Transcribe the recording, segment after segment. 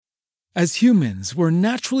As humans, we're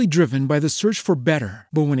naturally driven by the search for better.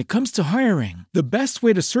 But when it comes to hiring, the best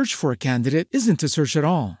way to search for a candidate isn't to search at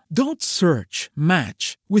all. Don't search,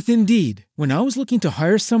 match with Indeed. When I was looking to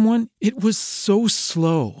hire someone, it was so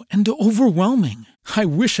slow and overwhelming. I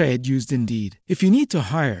wish I had used Indeed. If you need to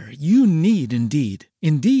hire, you need Indeed.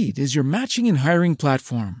 Indeed is your matching and hiring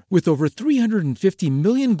platform with over 350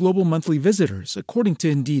 million global monthly visitors, according to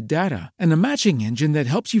Indeed data, and a matching engine that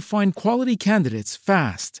helps you find quality candidates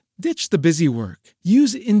fast. Ditch the busy work.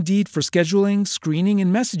 Use Indeed for scheduling, screening,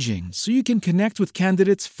 and messaging so you can connect with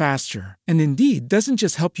candidates faster. And Indeed doesn't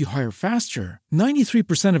just help you hire faster.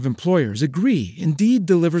 93% of employers agree Indeed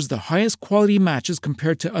delivers the highest quality matches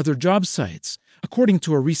compared to other job sites, according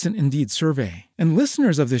to a recent Indeed survey. And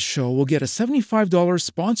listeners of this show will get a $75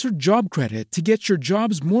 sponsored job credit to get your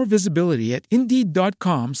jobs more visibility at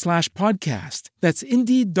Indeed.com/podcast. That's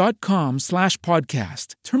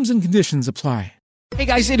Indeed.com/podcast. Terms and conditions apply. Hey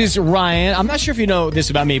guys, it is Ryan. I'm not sure if you know this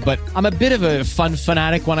about me, but I'm a bit of a fun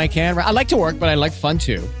fanatic when I can. I like to work, but I like fun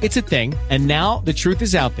too. It's a thing. And now the truth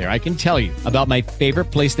is out there. I can tell you about my favorite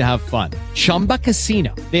place to have fun. Chumba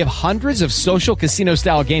Casino. They have hundreds of social casino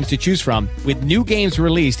style games to choose from with new games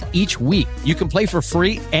released each week. You can play for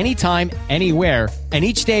free anytime, anywhere. And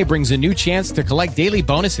each day brings a new chance to collect daily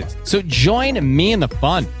bonuses. So join me in the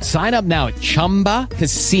fun. Sign up now at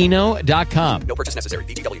ChumbaCasino.com. No purchase necessary.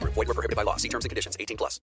 VGW Group. Void where prohibited by law. See terms and conditions.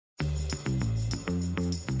 18+.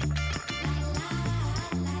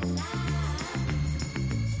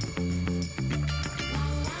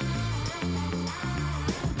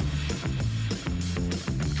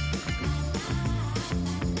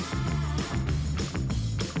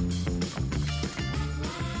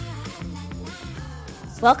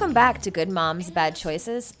 Welcome back to Good Moms, Bad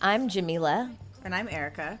Choices. I'm Jamila. And I'm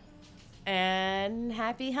Erica. And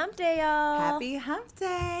happy hump day, y'all. Happy hump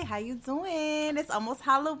day. How you doing? It's almost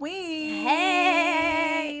Halloween.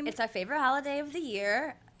 Hey! It's our favorite holiday of the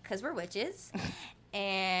year because we're witches.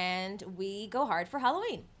 And we go hard for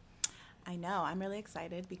Halloween. I know. I'm really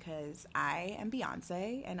excited because I am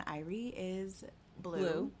Beyonce and Irie is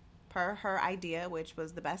blue. Per her idea, which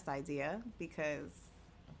was the best idea because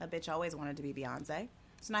a bitch always wanted to be Beyonce.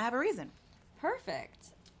 So now I have a reason. Perfect.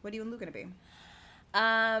 What are you and Lou going to be?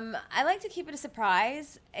 I like to keep it a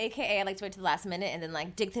surprise, aka I like to wait to the last minute and then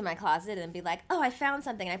like dig through my closet and be like, oh, I found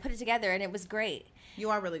something and I put it together and it was great.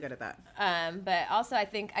 You are really good at that. But also I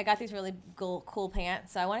think I got these really cool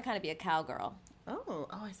pants, so I want to kind of be a cowgirl. Oh,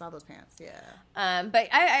 I saw those pants. Yeah. But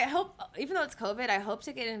I hope, even though it's COVID, I hope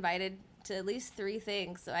to get invited to at least 3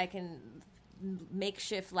 things so I can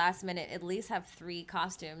makeshift last minute at least have 3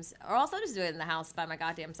 costumes, or else I'll just do it in the house by my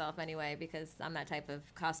goddamn self anyway because I'm that type of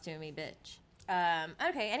costumey bitch.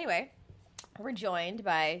 Okay, anyway, we're joined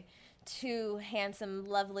by 2 handsome,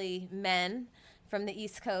 lovely men from the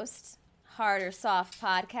East Coast, Hard or Soft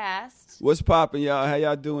podcast. What's poppin', y'all? How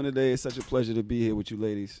y'all doing today? It's such a pleasure to be here with you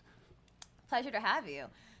ladies. Pleasure to have you.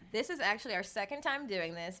 This is actually our second time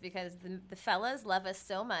doing this because the fellas love us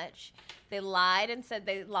so much. They lied and said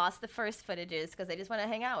they lost the first footages because they just want to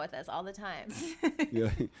hang out with us all the time.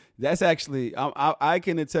 Yeah, that's actually, I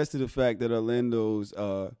can attest to the fact that Orlando's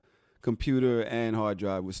computer and hard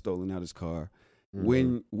drive was stolen out of his car.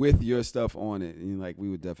 When with your stuff on it, and like we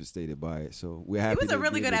were devastated by it. So we're happy. It was a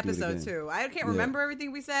really good episode too. I can't remember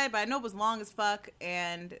everything we said, but I know it was long as fuck,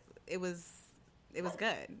 and it was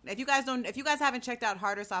good. If you guys haven't checked out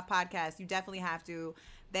Hard or Soft podcast, you definitely have to.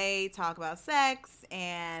 They talk about sex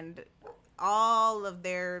and all of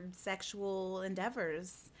their sexual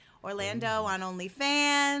endeavors. Orlando on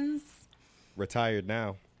OnlyFans. Retired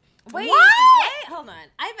now. Wait, hold on.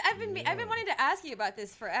 I've been wanting to ask you about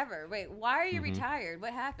this forever. Wait, why are you retired?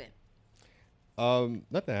 What happened?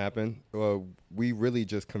 Nothing happened. We really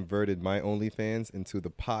just converted my OnlyFans into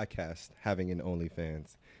the podcast having an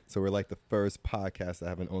OnlyFans. So we're like the first podcast to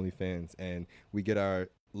have an OnlyFans, and we get our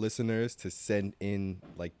listeners to send in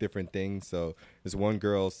like different things. So this one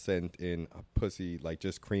girl sent in a pussy like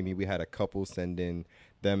just creamy. We had a couple send in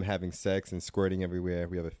them having sex and squirting everywhere.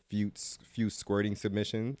 We have a few squirting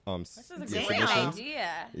submissions. This is a great idea.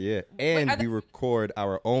 Yeah, and we record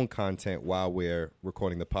our own content while we're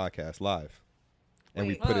recording the podcast live, and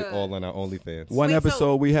we put it all on our OnlyFans. One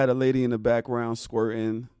episode we had a lady in the background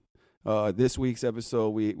squirting. This week's episode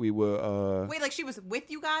we were like she was with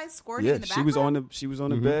you guys squirting in the background? she was on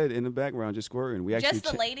the bed in the background just squirting. We actually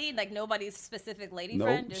just the lady, like nobody's specific lady no,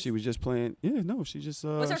 friend? No, she was just playing. Yeah, no, she just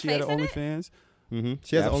was her she face had an OnlyFans.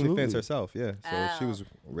 She has OnlyFans herself, yeah. So she was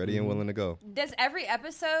ready and willing to go. Does every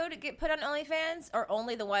episode get put on OnlyFans, or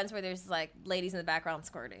only the ones where there's like ladies in the background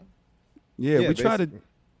squirting? Yeah, we try to.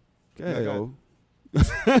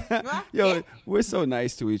 Yo, we're so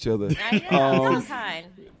nice to each other. I know. I'm so kind.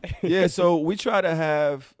 Yeah, so we try to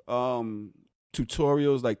have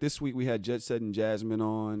tutorials. Like this week, we had Jet Set and Jasmine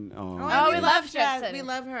on. we love Jet Set. We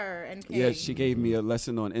love her. And King. Yeah, she gave me a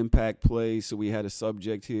lesson on impact play. So we had a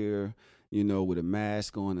subject here, with a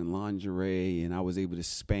mask on and lingerie, and I was able to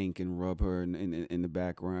spank and rub her in the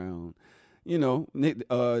background.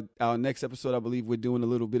 Our next episode, I believe we're doing a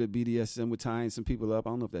little bit of BDSM. We're tying some people up. I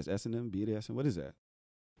don't know if that's S&M, BDSM. What is that?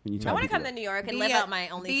 When you tie I want to people come up? to New York and live out my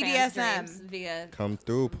OnlyFans dreams via Come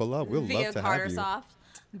through, pull up. We'll love to Carter have you. Soft.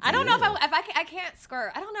 I don't know if I can't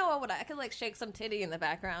squirt. I don't know what I could like shake some titty in the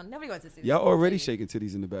background. Nobody wants to see. Y'all already shaking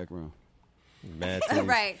titties in the background. Mad titties.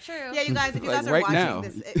 Right, true. Yeah, you guys, if you Like guys are right watching now.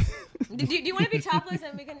 this, Do you want to be topless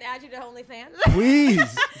and we can add you to OnlyFans?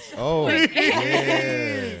 Please. Oh,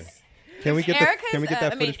 yeah. Can we get Erica's,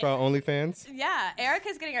 that footage for our OnlyFans? Yeah,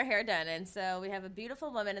 Erica's getting her hair done, and so we have a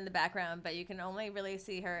beautiful woman in the background, but you can only really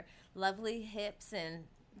see her lovely hips and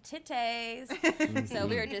titties. So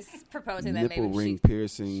we were just proposing that Nipple maybe ring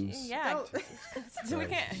piercings. Yeah, so we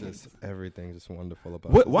can't. Just everything just wonderful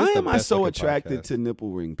about What, it. why This is am the I best so looking attracted podcast. to nipple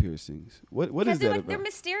ring piercings? What is Because that they're about?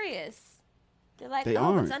 mysterious. They're like, They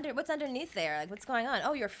what's aren't. what's underneath there? Like, what's going on?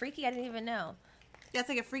 Oh, you're freaky. I didn't even know. yeah, it's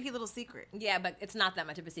like a freaky little secret. Yeah, but it's not that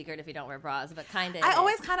much of a secret if you don't wear bras. But kind of. I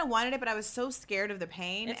always kind of wanted it, but I was so scared of the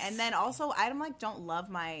pain. It's- And then also, I don't love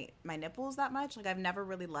my nipples that much. Like, I've never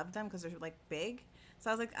really loved them because they're like big. So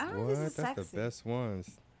I was like, I don't know if What? this is That's sexy. the best ones.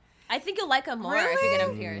 I think you'll like them more if you get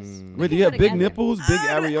them pierced. Wait, do you have big Together. nipples, big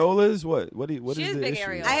areolas? What She is has the big issue?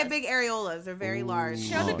 areolas. I have big areolas. They're very large.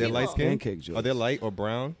 Show the They're people. light skin? Pancake jokes. Are they light or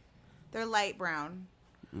brown? They're light brown.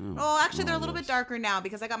 Oh, actually, they're a little bit darker now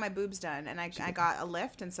because I got my boobs done and I got a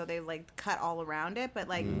lift, and so they like cut all around it. But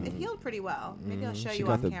like, it healed pretty well. Maybe I'll show She you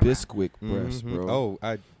got on the camera. Bisquick breast, bro. Oh,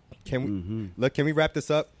 can we wrap this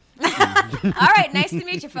up? All right, nice to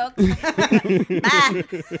meet you, folks. Bye.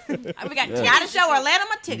 We got Gotta show Orlando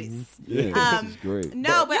my titties. Yeah, this is great.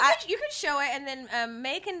 No, but you could show it, and then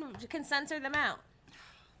May can censor them out.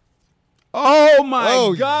 Oh my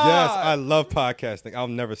Oh God! yes, I love podcasting. I'll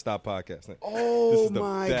never stop podcasting. This Oh is the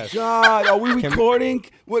my best. God! Are we recording?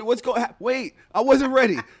 What's going? Wait, I wasn't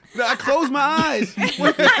ready. I closed my eyes.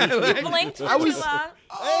 You blinked for too long.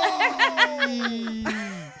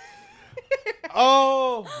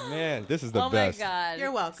 Oh man, this is the Oh best. my God!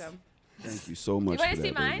 you're welcome. Thank you so much. You want for to see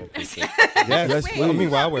that, baby. mine? I appreciate it. Yes, Yes, I please. mean,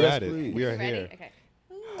 while we're Yes, at it, please. we are Ready? here. Okay.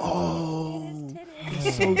 Oh,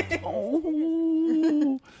 Titties.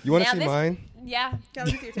 You want to Now see this- mine? Yeah. Let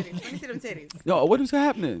me see your titties. Let me see them titties. yo, what is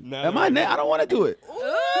happening? No, Am no, I? no. I don't want to do it. Ooh.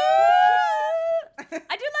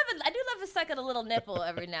 I do love to suck at a little nipple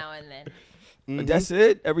every now and then. That's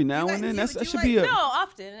it. Every now guys- and then. do- That do should you be a. No,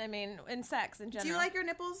 often. I mean, in sex in general. Do you like your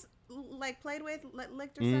nipples like played with,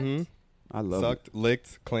 licked or sucked? I love it. Sucked,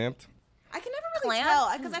 licked, clamped. I can never really Clamped?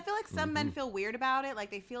 tell because I feel like some men feel weird about it,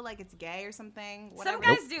 like they feel like it's gay or something. Whatever.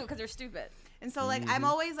 Some guys do because they're stupid. And so like I'm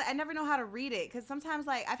always I never know how to read it because sometimes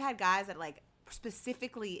like I've had guys that like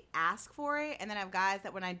specifically ask for it, and then I have guys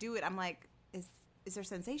that when I do it I'm like, is there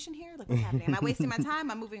sensation here? Like what's happening? Am I wasting my time?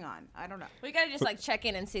 I'm moving on. I don't know. We gotta just like check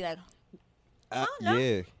in and see like.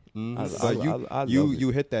 Yeah. Mhm. I So love you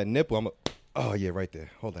it. hit that nipple. Oh yeah, right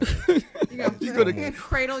there. Hold on. You're gonna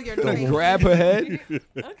cradle your face. Grab her head.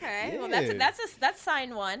 Okay, well Yeah. that's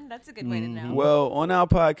sign one. That's a good way to know. Well, on our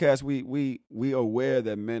podcast, we are aware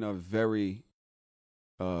that men are very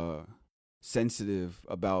sensitive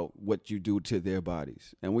about what you do to their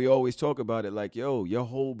bodies, and we always talk about it like, yo, your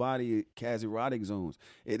whole body has erotic zones.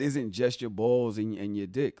 It isn't just your balls and your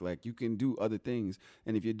dick. Like you can do other things,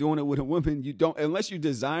 and if you're doing it with a woman, you don't unless you're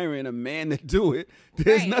desiring a man to do it.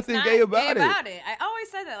 There's Right, nothing it's gay not about it. I always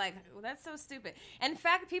said that, like, that's so stupid. In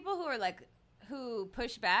fact, people who are like, who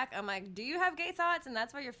push back, I'm like, do you have gay thoughts? And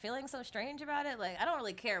that's why you're feeling so strange about it? Like, I don't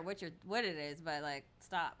really care what it is, but like,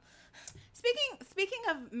 stop. Speaking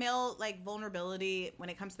of male like vulnerability when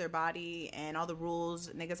it comes to their body and all the rules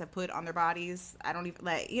niggas have put on their bodies, I don't even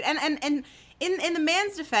like and in the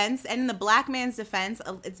man's defense and in the black man's defense,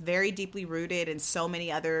 it's very deeply rooted in so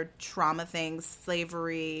many other trauma things,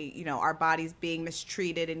 slavery, you know, our bodies being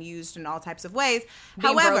mistreated and used in all types of ways.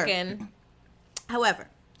 Being However, broken.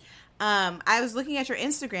 I was looking at your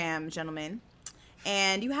Instagram, gentlemen,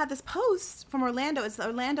 and you had this post from Orlando. It's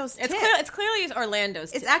Orlando's tip. It's clearly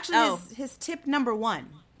Orlando's. It's actually his tip number one.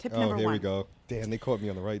 Tip Oh, number here one. we go. Damn, they caught me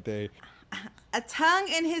on the right day. A tongue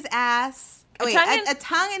in his ass. A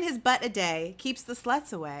tongue in his butt a day keeps the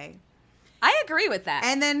sluts away. I agree with that.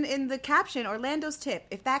 And then in the caption, Orlando's tip: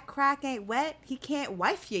 if that crack ain't wet, he can't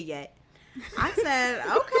wife you yet. I said,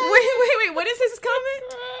 okay. Wait. What is his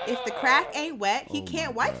comment? If the crack ain't wet, he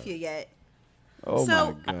can't wife you yet. Oh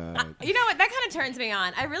So, my god. You know what? That kind of turns me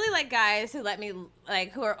on. I really like guys who let me,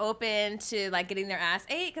 like, who are open to, like, getting their ass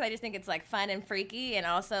ate, because I just think it's, like, fun and freaky and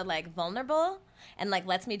also, like, vulnerable and, like,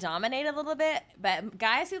 lets me dominate a little bit. But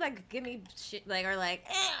guys who, like, give me shit, like, are like,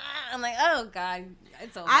 I'm like, oh, God,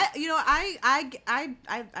 it's over. I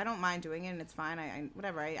don't mind doing it, and it's fine. I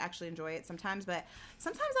whatever. I actually enjoy it sometimes, but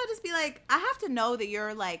sometimes I'll just be like, I have to know that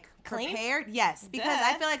you're, like, Clean? prepared. Yes, because Duh.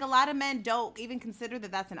 I feel like a lot of men don't even consider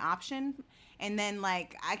that that's an option. And then,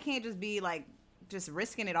 like, I can't just be, like, just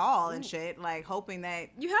risking it all and shit, like, hoping that...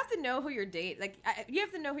 You have to know who you're dating. Like, you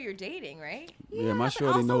have to know who you're dating, right? Yeah, my but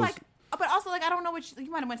shorty also, knows. Like, but also, like, I don't know which...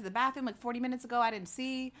 You might have went to the bathroom, like, 40 minutes ago. I didn't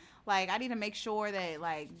see. Like, I need to make sure that,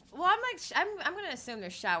 like... Well, I'm going to assume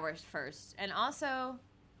there's showers first. And also...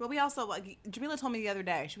 Well, we also... Like, Jamila told me the other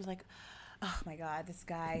day. She was like, oh, my God, this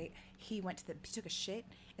guy, he took a shit,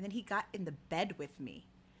 and then he got in the bed with me.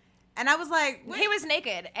 And I was like... He was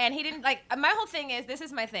naked, and he didn't, like... My whole thing is, this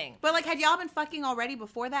is my thing. But, like, had y'all been fucking already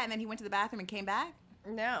before that, and then he went to the bathroom and came back?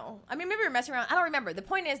 No. I mean, maybe we were messing around. I don't remember. The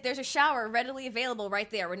point is, there's a shower readily available right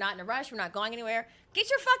there. We're not in a rush. We're not going anywhere. Get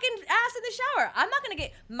your fucking ass in the shower. I'm not going to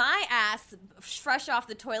get my ass fresh off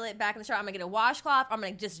the toilet back in the shower. I'm going to get a washcloth. I'm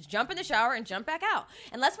going to just jump in the shower and jump back out.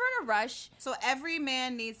 Unless we're in a rush. So every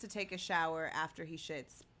man needs to take a shower after he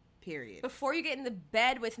shits, period. Before you get in the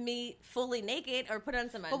bed with me fully naked or put on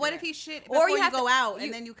some But what if he shit before you go out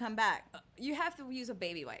and then you come back? You have to use a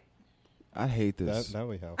baby wipe. I hate this. That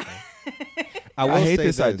would help. I hate say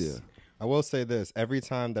this idea. I will say this. Every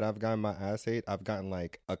time that I've gotten my ass ate, I've gotten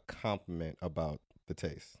like a compliment about the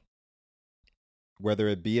taste. Whether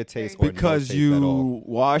it be a taste or Because no taste at all. you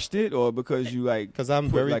washed it, or because you like 'Cause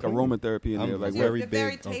I'm put very like clean. aromatherapy in I'm there. Like very You're big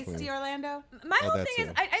very on tasty, clean. Orlando. My whole that thing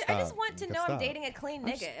is, too. I just Stop. want to You know can I'm stop. dating a clean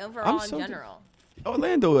nigga I'm overall in so general.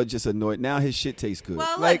 Orlando is just annoyed. Now his shit tastes good.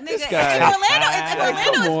 Well, like look, this nigga, guy. if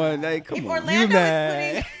Orlando come on, like, come if on. Orlando You is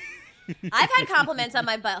mad? I've had compliments on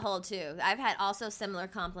my butthole too. I've had also similar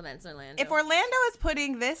compliments, Orlando. If Orlando is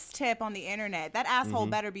putting this tip on the internet, that asshole Mm-hmm.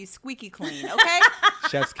 better be squeaky clean, okay?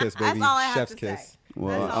 Chef's kiss, baby. That's all I have Chef's to kiss. say.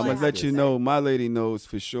 Well, That's all I'm I gonna have let to you say. know. My lady knows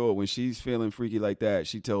for sure when she's feeling freaky like that.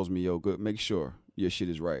 She tells me, "Yo, good. Make sure your shit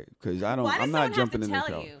is right." Because I don't. Why does I'm not someone have jumping to in the tell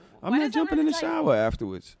shower. you? I'm Why not does someone jumping in the have to tell you? shower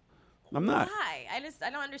afterwards. I'm not. Why? I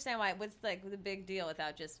don't understand why. What's like the big deal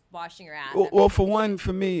without just washing your ass? Well, for one,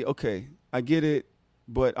 for me, okay, I get it,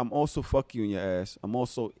 but I'm also fuck you in your ass. I'm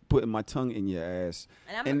also putting my tongue in your ass.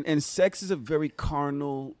 And sex is a very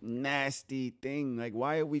carnal, nasty thing. Like,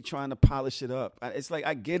 why are we trying to polish it up? It's like,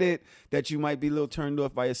 I get it that you might be a little turned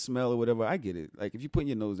off by a smell or whatever. I get it. Like, if you put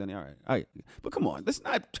your nose in it, all right. But come on, let's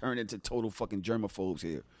not turn into total fucking germaphobes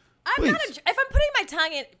here. I'm not Please. if I'm putting my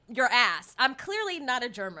tongue in your ass, I'm clearly not a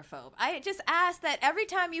germaphobe. I just ask that every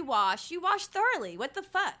time you wash thoroughly. What the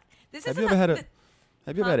fuck? This Have is you ever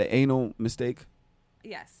had an anal mistake?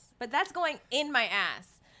 Yes, but that's going in my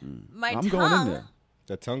ass. My I'm tongue. going in there.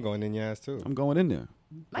 The tongue going in your ass too. I'm going in there.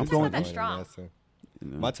 My I'm tongue's going not that Going in your strong. ass, too.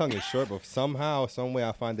 My tongue is short, but somehow, some way,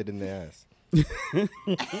 I find it in the ass.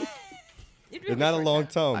 It's not a long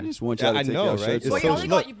tongue. I just want y'all to I take know, y'all right? shirts It's Well, off. you're, so,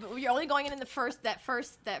 only look, going, you're only going in the first.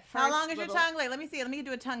 How long is your little- tongue? Wait, let me see. Let me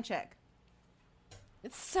do a tongue check.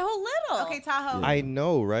 It's so little. Okay, Tahoe. I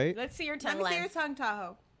know, right? Let's see your Let tongue me see your length. tongue,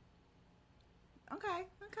 Tahoe. Okay.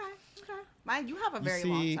 You have a very you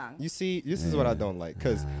long see, tongue. You see, this is what I don't like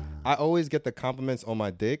because I always get the compliments on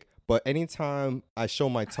my dick, but anytime I show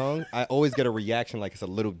my tongue, I always get a reaction like it's a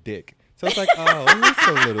little dick. So it's like, oh, it's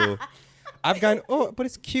a little. I've gotten, oh, but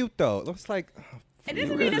it's cute though. It's like, oh, It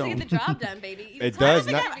doesn't mean it doesn't get the job done, baby. It Tongue does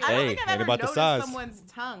doesn't not- get- I don't Hey, think I've ain't ever about the noticed size. someone's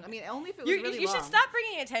tongue. I mean, only if it was You, really you long. should stop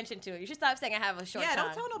bringing attention to it. You should stop saying I have a short Yeah, tongue.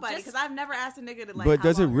 don't tell nobody Just- because I've never asked a nigga to like. But how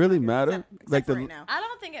does it long your really tongue is, matter? Except Like for the- right now. I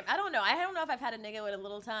don't think it. I don't know. I don't know if I've had a nigga with a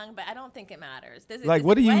little tongue, but I don't think it matters. Does it, Like, is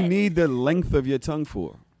what it do you wet? need the length of your tongue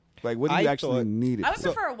for? Like, what do you I actually thought- need it I would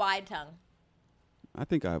for? prefer a wide tongue. I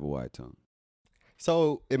think I have a wide tongue.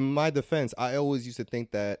 So in my defense, I always used to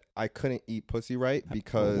think that I couldn't eat pussy right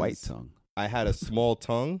because a white tongue. I had a small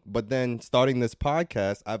tongue. But then starting this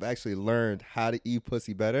podcast, I've actually learned how to eat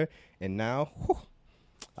pussy better, and now whew,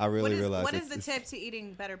 I really realize what is it's- the tip to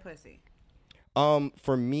eating better pussy?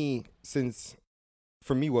 For me,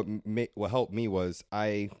 what helped me was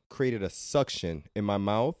I created a suction in my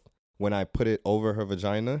mouth when I put it over her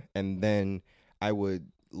vagina, and then I would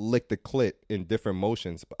lick the clit in different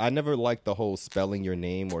motions. But I never liked the whole spelling your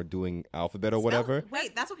name or doing alphabet or whatever.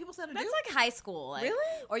 Wait, that's what people said to That's do. like high school. Like,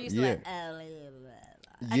 Really? Or you used to Yeah. like.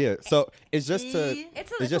 Yeah, so it's just to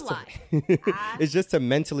It's it's just a lie. it's just to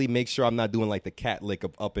mentally make sure I'm not doing like the cat lick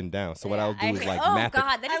of up and down. So what I'll do is like oh map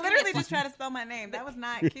God, that I is literally just tried to spell my name. That was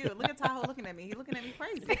not cute. Look at Tahoe looking at me. He's looking at me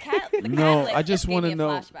crazy. the cat. The No, cat I just want to know.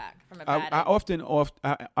 Flashback from a bad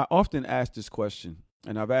I often ask this question,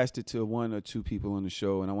 and I've asked it to one or two people on the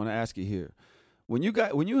show, and I want to ask it here. When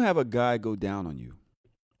you have a guy go down on you,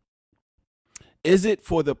 is it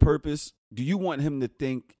for the purpose? Do you want him to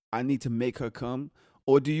think I need to make her come,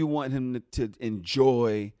 or do you want him to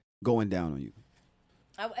enjoy going down on you?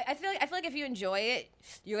 I feel like if you enjoy it,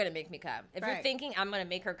 you're gonna make me come. If you're Right. thinking I'm gonna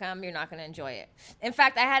make her come, you're not gonna enjoy it. In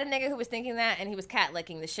fact, I had a nigga who was thinking that, and he was cat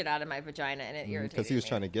licking the shit out of my vagina, and it irritated because he was me.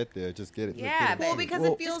 trying to get there. Just get it. Yeah, Well, but- because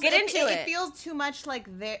Well, it feels Just get into it it. feels too much like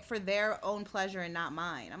for their own pleasure and not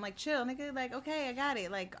mine. I'm like, chill, nigga. Like, okay, I got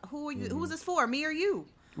it. Like, who are you? Who's this for? Me or you?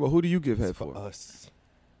 Well, who do you give head for for? us.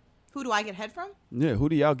 Who do I get head from? Yeah, who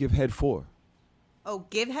do y'all give head for? Oh,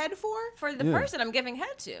 give head for? For the Yeah. person I'm giving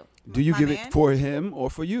head to. Do you My give man? it for him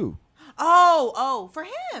or for you? Oh, for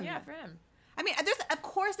him. Yeah, for him. I mean, of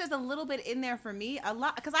course there's a little bit in there for me, a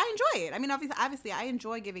lot, because I enjoy it. I mean, obviously, I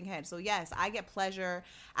enjoy giving head. So yes, I get pleasure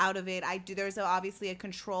out of it. I do. There's obviously a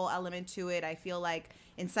control element to it. I feel like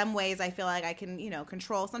in some ways, I feel like I can,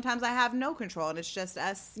 control. Sometimes I have no control, and it's just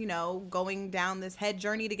us, going down this head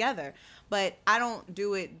journey together. But I don't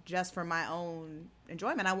do it just for my own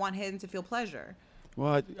enjoyment. I want him to feel pleasure.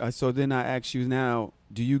 Well, so then I ask you now: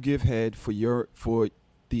 do you give head for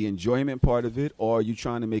the enjoyment part of it, or are you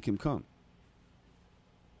trying to make him come?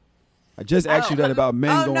 I just asked you that about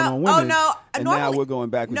men going on women. And now we're going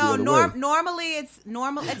back with the other way. Normally it's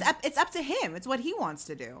normal. It's up to him. It's what he wants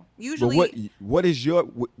to do. But Usually, what is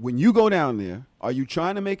when you go down there? Are you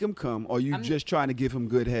trying to make him come, or are you just trying to give him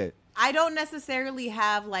good head? I don't necessarily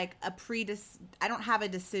have like I don't have a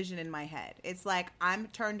decision in my head. It's like I'm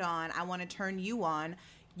turned on. I want to turn you on.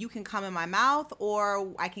 You can come in my mouth,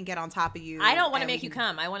 or I can get on top of you. I don't want to and we make you can-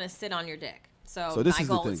 come. I want to sit on your dick. So this my is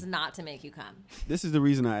the goal thing. is not to make you come. This is the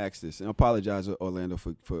reason I asked this, and I apologize, Orlando,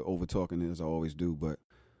 for over talking as I always do. But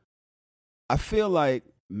I feel like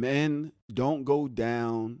men don't go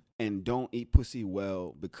down and don't eat pussy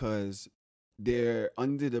well because they're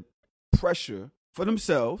under the pressure for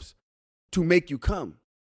themselves to make you come.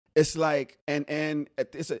 It's like, and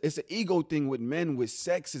it's an ego thing with men with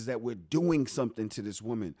sex, is that we're doing something to this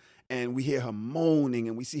woman, and we hear her moaning,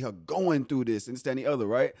 and we see her going through this and this, that, and the other,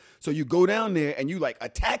 right? So you go down there and you like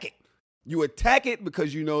attack it. You attack it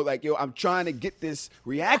because like, yo, I'm trying to get this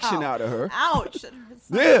reaction out of her. Ouch.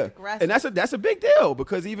 Yeah, Aggressive. and that's a big deal,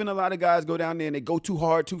 because even a lot of guys go down there and they go too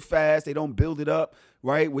hard, too fast. They don't build it up,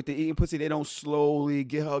 right? With the eating pussy, they don't slowly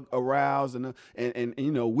get her aroused and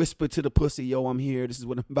whisper to the pussy, yo, I'm here. This is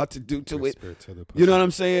what I'm about to do to Whisper it. to the You know pussy. what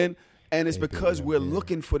I'm saying? And it's Hey, baby, because I'm we're here.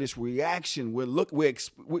 looking for this reaction.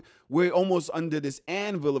 We're almost under this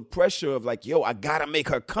anvil of pressure of like, yo, I gotta make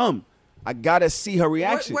her come. I gotta see her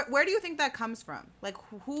reaction. Where do you think that comes from? Like,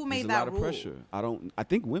 who made There's that a lot rule? of pressure. I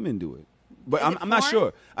think women do it, but Is it I'm not porn?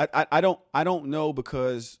 sure. I don't know,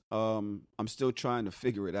 because I'm still trying to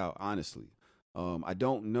figure it out. Honestly, I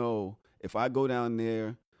don't know if I go down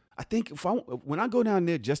there. I think when I go down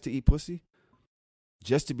there just to eat pussy,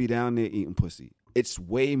 just to be down there eating pussy, it's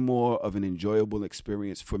way more of an enjoyable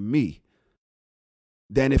experience for me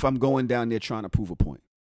than if I'm going down there trying to prove a point.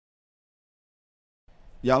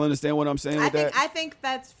 Y'all understand what I'm saying with that? I think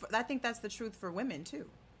that's the truth for women too.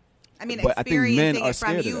 I mean, But I think men experiencing are it from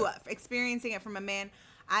scared of you, that. experiencing it from a man.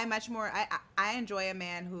 I enjoy a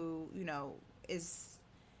man who is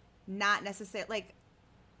not necessarily like.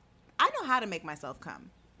 I know how to make myself come.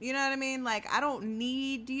 You know what I mean? Like, I don't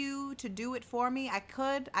need you to do it for me. I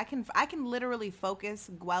can literally focus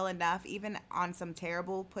well enough, even on some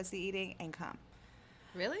terrible pussy eating, and come.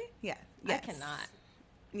 Really? Yeah. I Yes. cannot.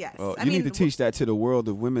 Yes. Well, I you mean, need to teach that to the world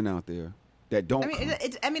of women out there that don't. I mean, come.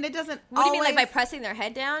 it doesn't. What do you mean, like by always- pressing their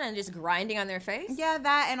head down and just grinding on their face? Yeah,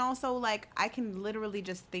 that, and also like I can literally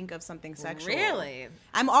just think of something sexual. Really?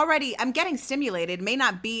 I'm getting stimulated. May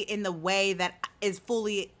not be in the way that is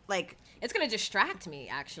fully like. It's gonna distract me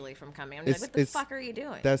actually from coming. I'm like, It's- what the it's- fuck are you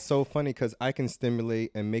doing? That's so funny because I can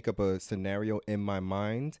stimulate and make up a scenario in my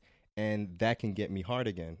mind, and that can get me hard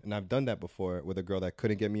again. And I've done that before with a girl that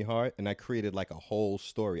couldn't get me hard, and I created like a whole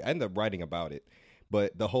story. I ended up writing about it,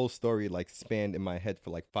 but the whole story like spanned in my head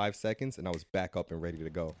for like 5 seconds, and I was back up and ready to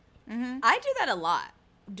go. I do that a lot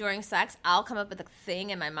during sex. I'll come up with a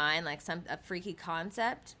thing in my mind, like a freaky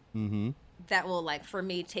concept that will, like, for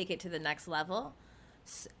me, take it to the next level.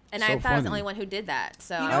 And So I thought I was funny. the only one who did that.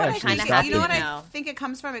 So You know I'm what I actually think? kind of happy You know what to I know. think it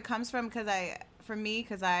comes from? It comes from because for me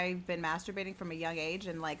because I've been masturbating from a young age,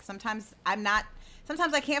 and like sometimes I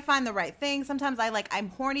can't find the right thing. Sometimes I'm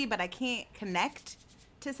horny, but I can't connect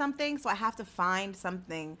to something, so I have to find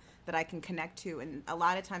something that I can connect to. And a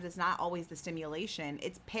lot of times it's not always the stimulation.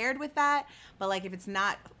 It's paired with that, but like if it's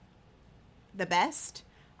not the best,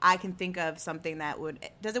 I can think of something that would.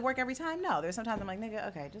 Does it work every time? No. There's sometimes I'm like, nigga,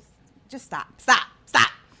 okay, just stop.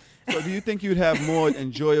 So do you think you'd have more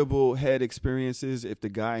enjoyable head experiences if the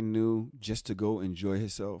guy knew just to go enjoy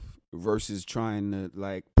himself versus trying to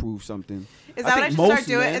like prove something? Is that what I should start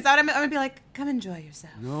doing? Is that what I'm going to be like, come enjoy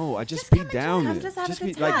yourself? No, I just be down there. Just have a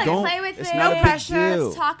good like, time. don't Play with it's it. not No a pressure. big deal.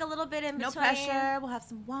 Let's talk a little bit in No between. pressure. We'll have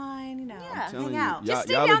some wine, Yeah. Telling hang you, out. Just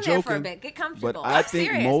stay y'all down are there for a joking, bit. Get comfortable. But I I'm think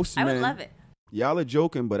serious. most men, I would love it. y'all are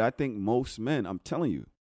joking, but I think most men, I'm telling you,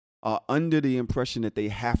 are under the impression that they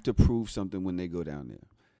have to prove something when they go down there,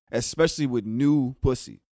 especially with new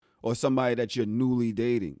pussy or somebody that you're newly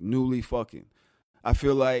dating, newly fucking. I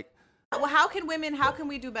feel like. Well, how can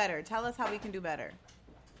we do better? Tell us how we can do better.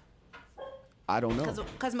 I don't know.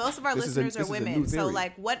 Because most of our listeners are women. So,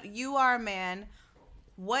 like, you are a man.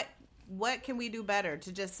 What can we do better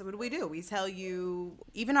to just, what do? We tell you,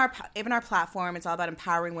 even our platform, it's all about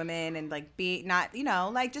empowering women and like being not,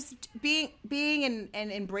 like just being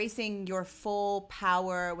and embracing your full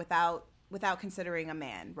power without considering a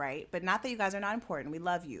man, right? But not that you guys are not important. We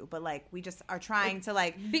love you, but like we just are trying to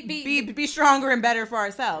like be stronger and better for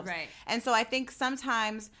ourselves, right? And so I think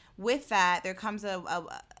sometimes with that there comes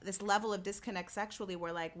this level of disconnect sexually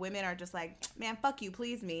where like women are just like, man, fuck you,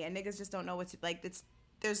 please me, and niggas just don't know what to like.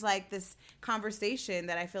 There's like this conversation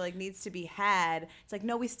that I feel like needs to be had. It's like,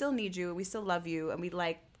 no, we still need you, we still love you, and we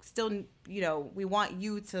like still, we want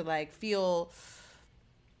you to like feel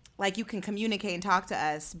like you can communicate and talk to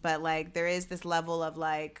us, but like there is this level of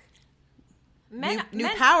like new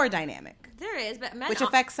power dynamic. There is, but men which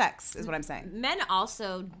affects sex is what I'm saying. Men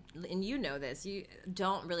also, and you know this, you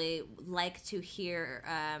don't really like to hear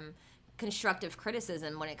constructive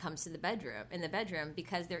criticism when it comes to in the bedroom,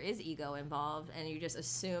 because there is ego involved, and you just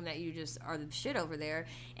assume that you just are the shit over there,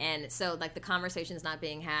 and so like the conversation's not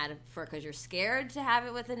being had because you're scared to have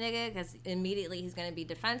it with a nigga because immediately he's going to be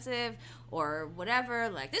defensive or whatever,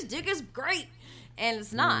 like this dick is great, and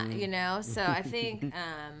it's not, so I think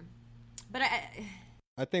but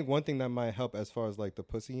I think one thing that might help as far as like the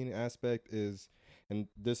pussy eating aspect is, and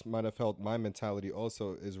this might have helped my mentality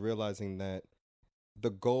also, is realizing that the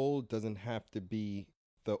goal doesn't have to be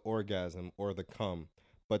the orgasm or the cum,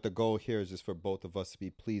 but the goal here is just for both of us to be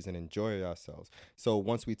pleased and enjoy ourselves. So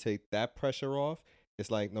once we take that pressure off, it's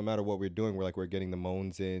like no matter what we're doing, we're getting the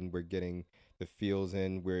moans in, we're getting the feels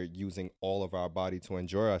in, we're using all of our body to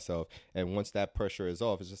enjoy ourselves. And once that pressure is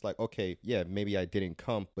off, it's just like, okay, yeah, maybe I didn't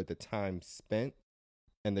come, but the time spent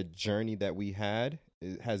and the journey that we had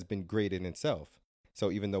has been great in itself.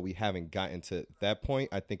 So even though we haven't gotten to that point,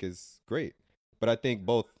 I think is great. But I think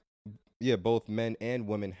both men and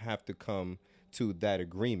women have to come to that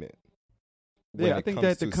agreement. Yeah, I think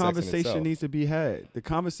that the conversation needs to be had. The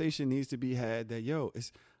conversation needs to be had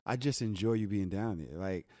that, I just enjoy you being down there.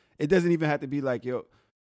 Like, it doesn't even have to be like, you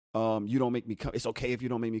don't make me come. It's okay if you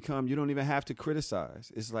don't make me come. You don't even have to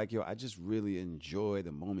criticize. It's like, I just really enjoy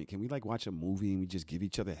the moment. Can we like watch a movie and we just give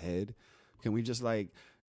each other head? Can we just like,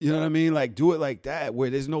 you know what I mean? Like do it like that where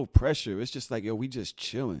there's no pressure. It's just like, we just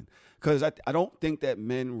chilling. Because I don't think that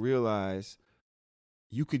men realize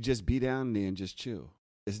you could just be down there and just chill.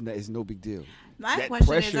 It's no big deal. My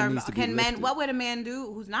question is, what would a man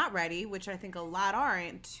do who's not ready, which I think a lot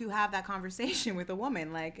aren't, to have that conversation with a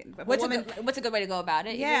woman? Like, what's a good way to go about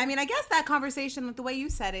it? Yeah, I mean, I guess that conversation, the way you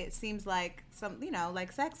said it, seems like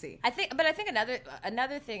like sexy. I think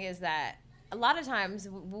another thing is that a lot of times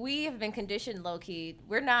we have been conditioned low key.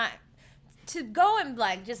 We're not to go and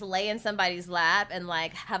like just lay in somebody's lap and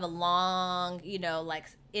like have a long, like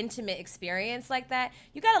intimate experience like that.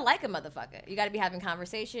 You gotta like a motherfucker. You gotta be having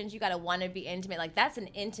conversations. You gotta want to be intimate. Like that's an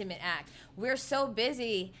intimate act. We're so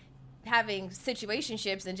busy having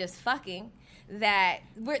situationships and just fucking that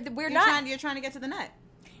we're not. You're trying to get to the nut.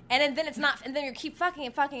 And then it's not, and then you keep fucking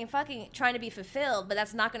and fucking and fucking trying to be fulfilled, but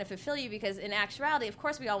that's not going to fulfill you because in actuality, of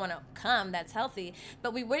course, we all want to come. That's healthy,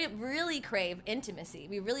 but we really crave intimacy.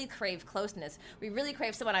 We really crave closeness. We really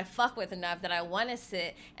crave someone I fuck with enough that I want to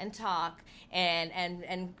sit and talk and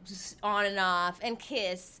just on and off and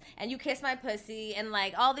kiss, and you kiss my pussy and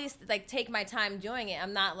like all these, like take my time doing it.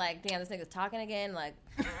 I'm not like, damn, this nigga's talking again, like,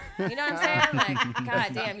 you know what I'm saying? Like,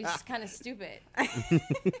 god damn, you're just kind of stupid.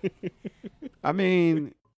 I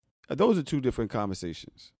mean, those are two different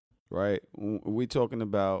conversations, right? We're talking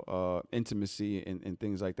about intimacy and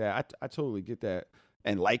things like that. I totally get that,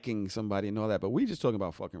 and liking somebody and all that, but we just talking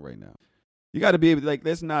about fucking right now. You got to be able, like,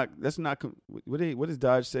 let's not. What does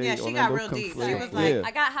Dodge say? Yeah, she got Orlando real deep. conflict. She was like, Yeah.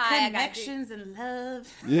 I got high. Connections and love.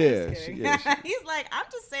 Yeah, Just kidding. He's like, I'm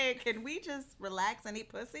just saying, can we just relax and eat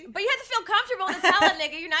pussy? But you have to feel comfortable to tell a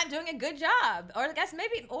nigga you're not doing a good job. Or I guess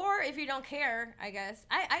maybe, or if you don't care, I guess.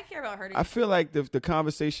 I care about hurting. I feel like the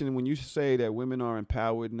conversation, when you say that women are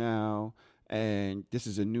empowered now and this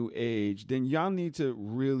is a new age, then y'all need to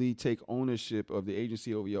really take ownership of the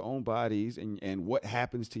agency over your own bodies and what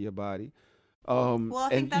happens to your body. Well, I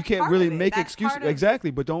think and you that's can't part really of it. make That's excuses. part of-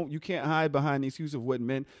 Exactly, but you can't hide behind the excuse of what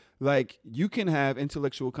men, like, you can have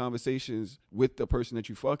intellectual conversations with the person that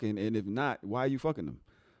you fucking, and if not, why are you fucking them?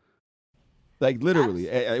 Like, literally,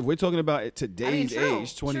 if we're talking about today's true.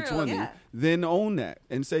 age, 2020, yeah. then own that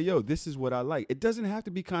and say, yo, this is what I like. It doesn't have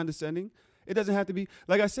to be condescending. It doesn't have to be,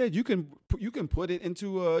 like I said, you can put it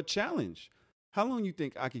into a challenge. How long you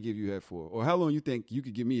think I could give you head for? Or how long you think you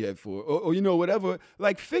could give me head for? Or whatever.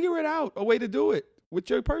 Like, figure it out, a way to do it with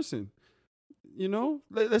your person.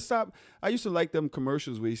 Let's stop. I used to like them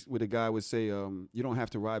commercials where the guy would say, you don't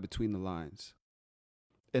have to ride between the lines.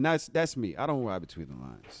 And that's me. I don't ride between the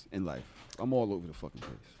lines in life. I'm all over the fucking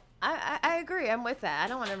place. I agree. I'm with that. I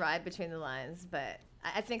don't want to ride between the lines, but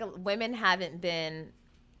I think women haven't been.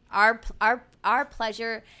 Our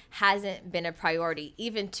pleasure hasn't been a priority,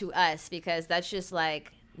 even to us, because that's just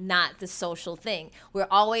like not the social thing. We're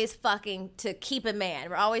always fucking to keep a man.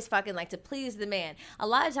 We're always fucking like to please the man. A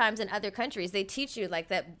lot of times in other countries, they teach you like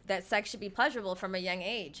that sex should be pleasurable from a young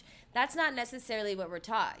age. That's not necessarily what we're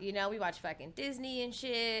taught. We watch fucking Disney and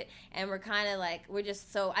shit, and we're kind of like,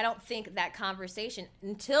 I don't think that conversation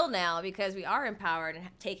until now, because we are empowered and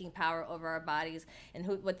taking power over our bodies and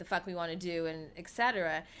what the fuck we want to do and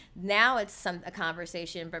etc. Now it's a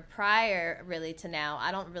conversation, but prior really to now,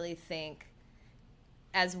 I don't really think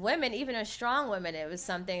as women, even as strong women, it was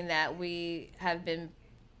something that we have been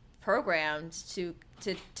programmed to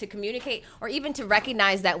communicate or even to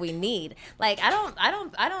recognize that we need. Like I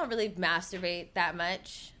don't really masturbate that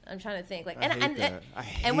much. I'm trying to think. Like I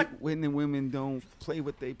hate when women don't play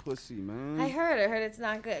with their pussy, man. I heard it's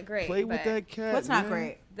not good. Great. Play with that cat. What's not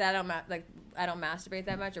great? That I don't masturbate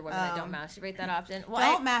that much, or women that don't masturbate that often.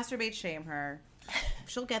 Well, don't masturbate shame her.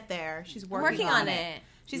 She'll get there. She's working on it.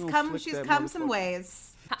 She's come some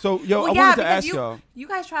ways. So, I yeah, wanted to ask y'all. You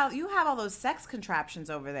guys you have all those sex contraptions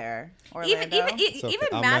over there, Orlando. Even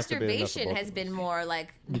I'll masturbate masturbation enough for has both been more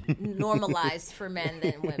like normalized for men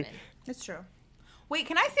than women. It's true. Wait,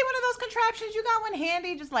 can I see one of those contraptions? You got one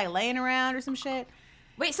handy, just like laying around or some shit?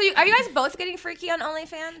 Wait, so are you guys both getting freaky on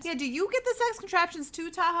OnlyFans? Yeah, do you get the sex contraptions too,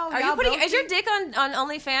 Tahoe? Is your dick on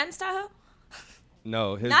OnlyFans, Tahoe?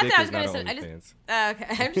 No, his Not dick that I is was not gonna on say. OnlyFans.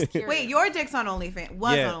 Okay, I'm just curious. Wait, your dick's on OnlyFans.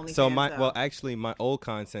 Was on OnlyFans. So actually my old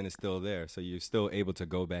content is still there, so you're still able to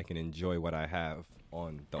go back and enjoy what I have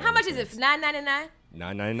on the How much is it? $9.99?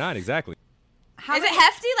 $9.99? $9.99, exactly. Is it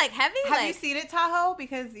hefty? Like heavy? Have you seen it, Tahoe?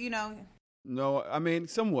 Because No, I mean,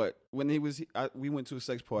 somewhat. When we went to a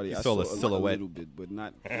sex party, I saw saw a silhouette. a little bit, but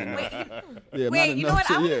not. Wait, you know what?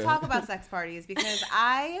 I want to talk about sex parties because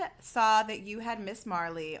I saw that you had Miss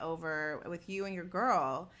Marley over with you and your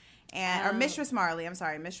girl, or Mistress Marley. I'm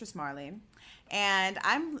sorry, Mistress Marley, and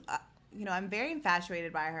I'm very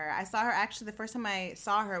infatuated by her. I saw her actually the first time I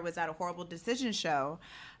saw her was at a Horrible Decision show,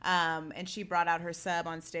 and she brought out her sub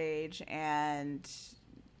on stage and.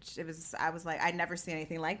 I was like, I'd never seen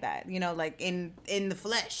anything like that, like in the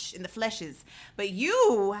fleshes. But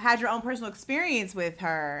you had your own personal experience with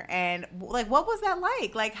her, and like, what was that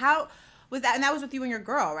like? Like, how was that? And that was with you and your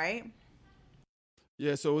girl, right?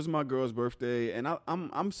 Yeah, so it was my girl's birthday, and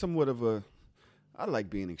I'm somewhat of I like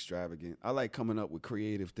being extravagant. I like coming up with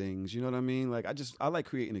creative things. You know what I mean? Like I like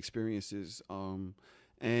creating experiences.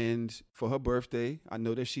 And for her birthday, I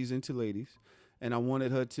know that she's into ladies. And I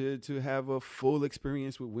wanted her to have a full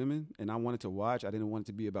experience with women, and I wanted to watch. I didn't want it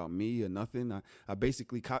to be about me or nothing. I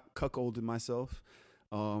basically cuckolded myself,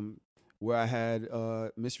 where I had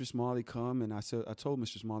Mistress Marley come, and I told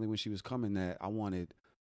Mistress Marley when she was coming that I wanted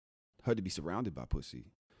her to be surrounded by pussy.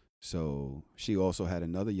 So she also had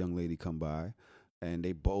another young lady come by, and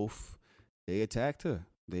they attacked her.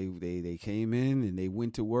 They came in and they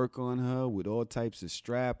went to work on her with all types of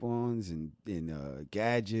strap-ons and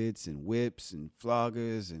gadgets and whips and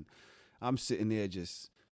floggers, and I'm sitting there just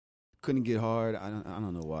couldn't get hard. I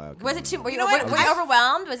don't know why. Was it too? Were you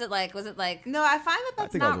overwhelmed? Was it like? No, I find I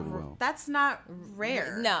was overwhelmed. that's not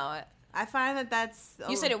rare. No, I find that's.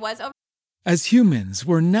 You said it was over. As humans,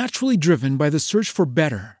 we're naturally driven by the search for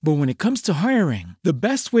better. But when it comes to hiring, the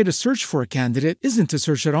best way to search for a candidate isn't to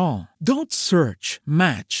search at all. Don't search,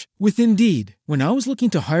 match with Indeed. When I was looking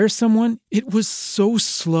to hire someone, it was so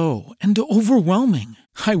slow and overwhelming.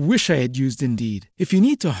 I wish I had used Indeed. If you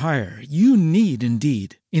need to hire, you need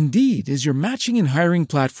Indeed. Indeed is your matching and hiring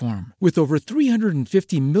platform with over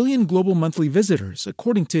 350 million global monthly visitors,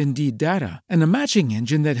 according to Indeed data, and a matching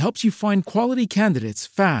engine that helps you find quality candidates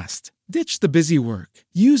fast. Ditch the busy work.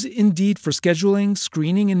 Use Indeed for scheduling,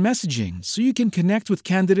 screening, and messaging so you can connect with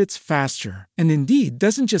candidates faster. And Indeed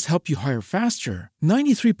doesn't just help you hire faster.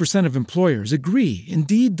 93% of employers agree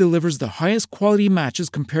Indeed delivers the highest quality matches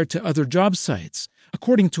compared to other job sites,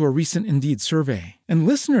 according to a recent Indeed survey. And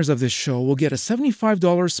listeners of this show will get a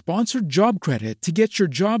 $75 sponsored job credit to get your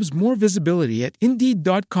jobs more visibility at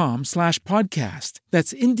Indeed.com/podcast.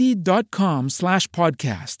 That's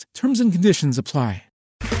Indeed.com/podcast. Terms and conditions apply.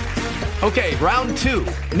 Okay, round two.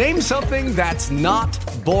 Name something that's not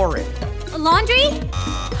boring. A laundry?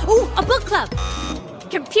 Ooh, a book club.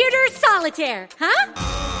 Computer solitaire, huh?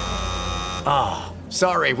 Ah,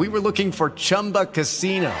 sorry, we were looking for Chumba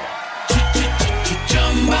Casino.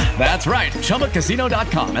 That's right,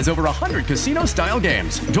 ChumbaCasino.com has over 100 casino-style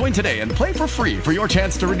games. Join today and play for free for your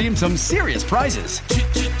chance to redeem some serious prizes.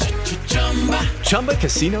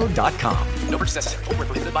 ChumbaCasino.com. No purchase necessary. Void where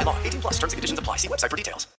prohibited by law. 18 plus. Terms and conditions apply. See website for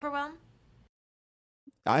details. Overwhelmed?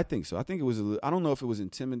 I think so. I think it was I don't know if it was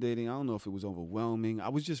intimidating. I don't know if it was overwhelming. I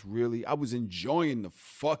was just really, I was enjoying the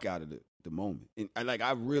fuck out of the moment. And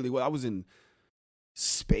I was in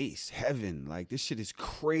space, heaven. Like, this shit is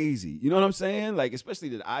crazy. You know what I'm saying? Like, especially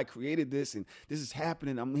that I created this and this is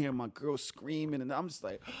happening. I'm hearing my girl screaming and I'm just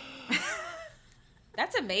like.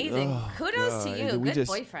 That's amazing. Kudos to you. Good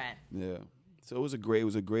boyfriend. Yeah. So it was a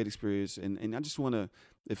great experience. And I just want to,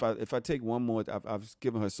 if I take one more, I've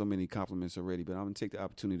given her so many compliments already, but I'm going to take the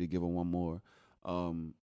opportunity to give her one more.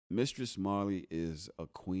 Mistress Marley is a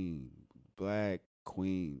queen, Black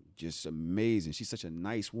queen, just amazing. She's such a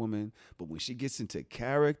nice woman, but when she gets into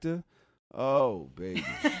character, oh baby.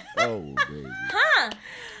 Huh?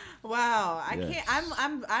 Wow, I Yes.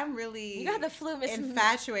 can't. I'm really. You got the flu, Miss.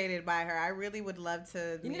 Infatuated by her. I really would love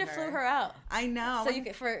to. You need to flu her out. I know. So you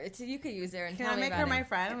could use her and Can tell I me make about her it. my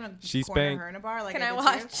friend? I'm gonna She corner spanked- her in a bar. Like Can I did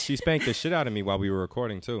watch? you. She spanked the shit out of me while we were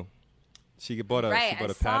recording too. She bought a Right, I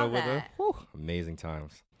saw paddle with her. that. Whew, amazing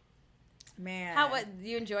times. Man, What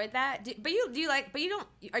you enjoyed that?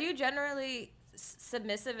 Are you generally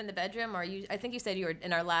submissive in the bedroom, or I think you said you were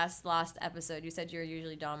in our last episode. You said you're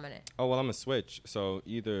usually dominant. Oh well, I'm a switch, so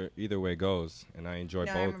either way goes, and I enjoy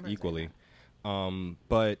Yeah, I both remember saying equally.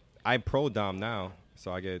 But I pro dom now,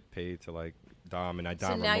 so I get paid to like dom, and I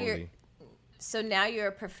dom remotely. So now you're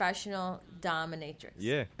a professional dominatrix.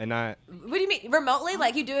 Yeah, and I. What do you mean remotely?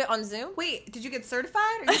 Like you do it on Zoom? Wait, did you get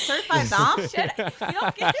certified? Are you certified dom? Shit, you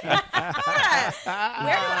don't get it. Where do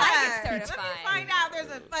I get certified? Let me find out.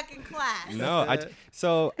 There's a fucking class. No,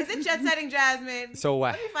 so. Is it Jet Setting Jasmine? So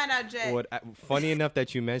what? Let me find out, Jet. Funny enough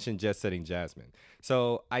that you mentioned Jet Setting Jasmine.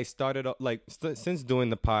 So I started off, since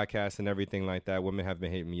doing the podcast and everything like that, women have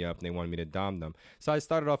been hitting me up and they wanted me to dom them. So I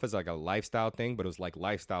started off as like a lifestyle thing, but it was like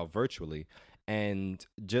lifestyle virtually. And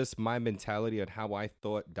just my mentality on how I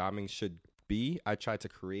thought doming should be, I tried to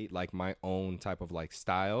create like my own type of like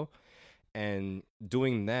style. And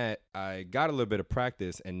doing that, I got a little bit of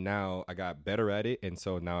practice, and now I got better at it. And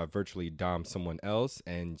so now I virtually dom someone else,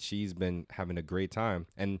 and she's been having a great time.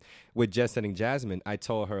 And with Jet Setting Jasmine, I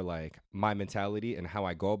told her like my mentality and how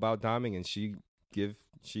I go about doming, and she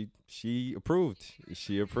approved.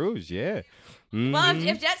 She approves, yeah. Mm-hmm. Well,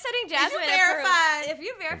 if Jet Setting Jasmine verified? if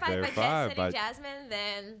you verified by Jet Verified by- Setting Jasmine,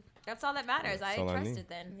 then that's all that matters. I all I trust need. it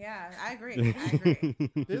then. Yeah, I agree.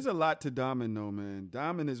 There's a lot to doming though, man.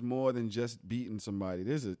 Doming is more than just beating somebody.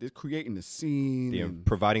 There's creating the scene, and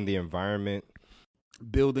Providing the environment.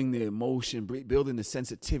 building the emotion, building the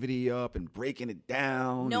sensitivity up, and breaking it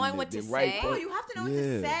down. Knowing and what to right say. Oh, you have to know what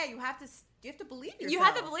to say. You have to believe yourself. You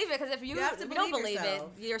have to believe it, because if you have to don't believe believe yourself.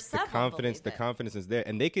 it, yourself The confidence is there,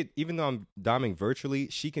 and they could, even though I'm doming virtually,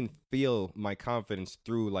 she can feel my confidence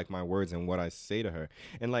through like my words and what I say to her.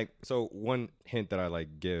 And like, so one hint that I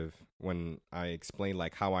like give when I explain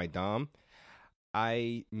like how I dom,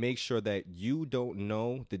 I make sure that you don't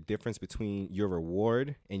know the difference between your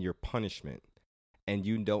reward and your punishment, and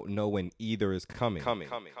you don't know when either is coming.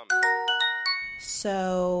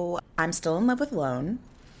 So I'm still in love with Lone.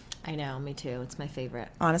 I know, me too. It's my favorite.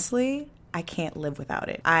 Honestly, I can't live without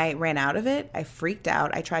it. I ran out of it. I freaked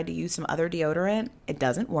out. I tried to use some other deodorant. It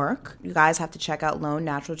doesn't work. You guys have to check out Lone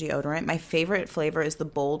Natural Deodorant. My favorite flavor is the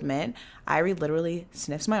Bold Mint. Irie literally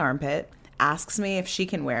sniffs my armpit. asks me if she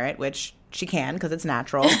can wear it, which she can because it's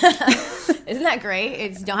natural. Isn't that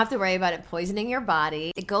great? You don't have to worry about it poisoning your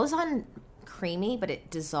body. It goes on creamy, but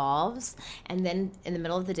it dissolves. And then in the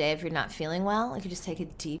middle of the day, if you're not feeling well, you can just take a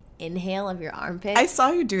deep inhale of your armpit. I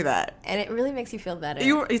saw you do that. And it really makes you feel better.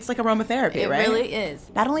 It's like aromatherapy, right? It really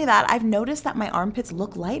is. Not only that, I've noticed that my armpits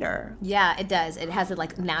look lighter. Yeah, it does. It has a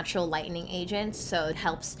natural lightening agent, so it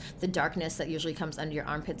helps the darkness that usually comes under your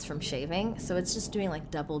armpits from shaving. So it's just doing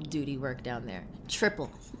double duty work down there.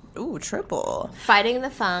 Triple. Ooh, triple. Fighting the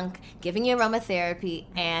funk, giving you aromatherapy,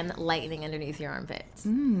 and lightening underneath your armpits.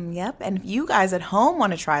 Yep. And if you guys at home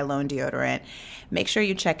want to try Lone Deodorant, make sure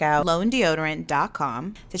you check out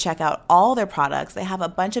lonedeodorant.com to check out all their products. They have a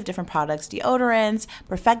bunch of different products, deodorants,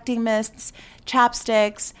 perfecting mists,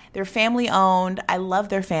 chapsticks. They're family owned. I love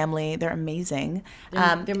their family. They're amazing.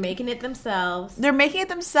 They're making it themselves.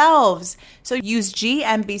 So use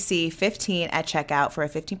GMBC15 at checkout for a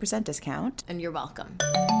 15% discount. And you're welcome.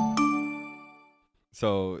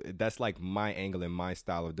 So that's my angle and my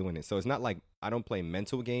style of doing it. So it's not like I don't play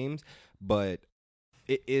mental games, but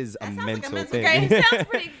it is a mental thing. Game. It sounds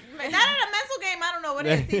pretty. Not in a mental game. I don't know what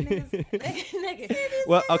it is.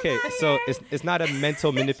 Well, okay, so it's not a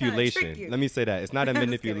mental manipulation. Let me say that it's not a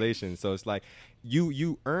manipulation. So it's like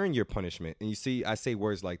you earn your punishment, and you see, I say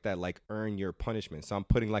words like that, like earn your punishment. So I'm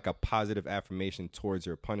putting a positive affirmation towards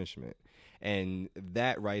your punishment. And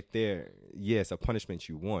that right there, yes, a punishment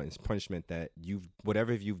you want. It's punishment that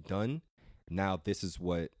whatever you've done, now this is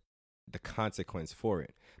what the consequence for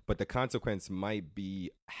it. But the consequence might be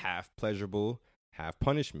half pleasurable, half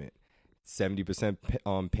punishment.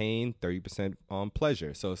 70% pain, 30%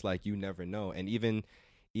 pleasure. So it's you never know. And even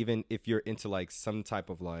if you're into some type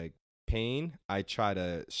of pain, I try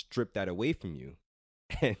to strip that away from you.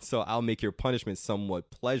 And so I'll make your punishment somewhat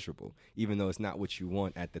pleasurable, even though it's not what you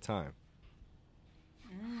want at the time.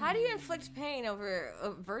 How do you inflict pain over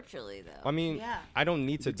virtually, though? I mean, I don't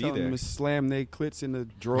need to be there. Them to slam their clits in the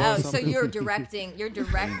drawer. Oh, or something? So you're directing. Are you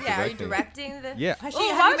directing the? Yeah. Have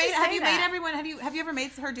you ever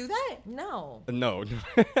made her do that? No. No.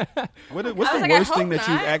 What's the worst thing that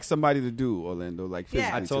you've asked somebody to do, Orlando? Physically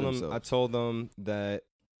I told them that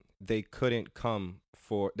they couldn't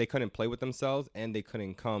play with themselves and they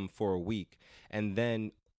couldn't come for a week. And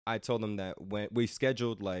then I told them that when we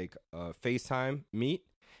scheduled a FaceTime meet,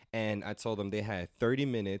 and I told them they had 30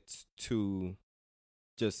 minutes to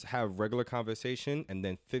just have regular conversation, and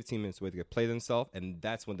then 15 minutes where they could play themselves, and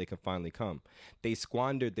that's when they could finally come. They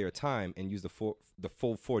squandered their time and used the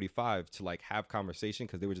full 45 to have conversation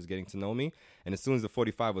because they were just getting to know me. And as soon as the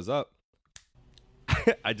 45 was up,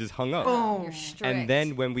 I just hung up. Boom. You're strict. And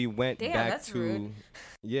then when we went rude.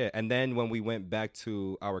 And then when we went back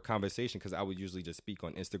to our conversation, because I would usually just speak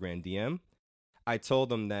on Instagram DM, I told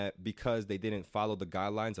them that because they didn't follow the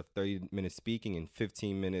guidelines of 30 minutes speaking and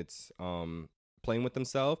 15 minutes playing with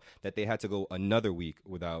themselves, that they had to go another week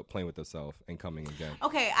without playing with themselves and coming again.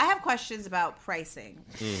 Okay, I have questions about pricing.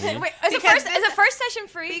 Mm-hmm. Wait, is the first session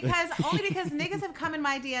free? Because niggas have come in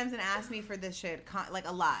my DMs and asked me for this shit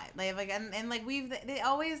a lot. They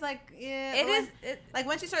always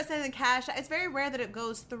once you start sending cash, it's very rare that it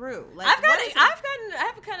goes through. I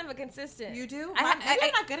have kind of a consistent. You do? I'm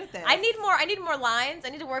not good at this. I need more lines. I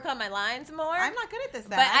need to work on my lines more. I'm not good at this.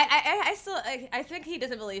 But I think he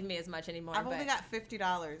doesn't believe me as much anymore. I've only got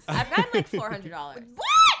 $50. I've gotten $400. What?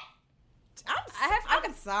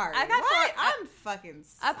 I'm sorry. I'm fucking.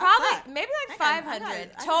 Maybe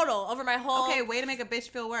 500 total over my whole. Okay, way to make a bitch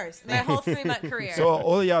feel worse. My whole 3-month career. So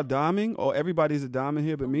all of y'all doming, or everybody's a dom in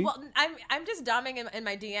here but me? Well, I'm just doming in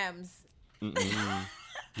my DMs.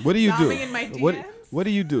 What do you do? Doming in my DMs? What do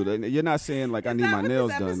you do? You're not saying I need my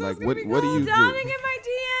nails done. What do you do? Doming in my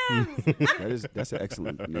DMs. That's an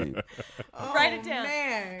excellent name. Write it down.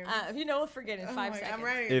 Man. If you know, we'll forget in 5 seconds. I'm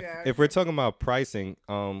writing If we're talking about pricing,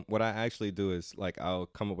 what I actually do is I'll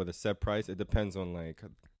come up with a set price. It depends on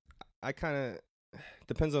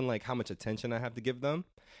depends on how much attention I have to give them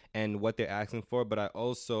and what they're asking for. But I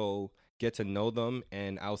also get to know them,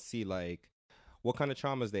 and I'll see what kind of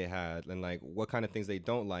traumas they had and what kind of things they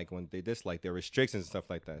don't like, when they dislike, their restrictions and stuff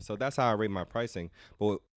like that. So that's how I rate my pricing.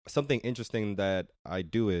 But something interesting that I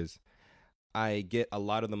do is I get a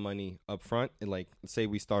lot of the money up front. And say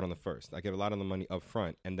we start on the 1st, I get a lot of the money up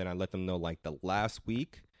front, and then I let them know the last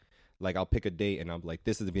week, I'll pick a date and I'm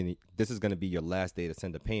this is going to be your last day to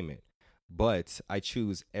send a payment. But I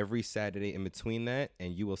choose every Saturday in between that,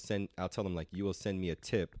 and I'll tell them you will send me a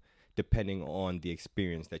tip depending on the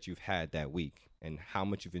experience that you've had that week and how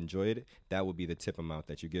much you've enjoyed it. That will be the tip amount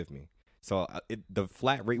that you give me. So the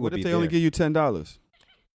flat rate would be What if they only give you $10?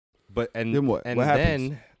 But and then what? And what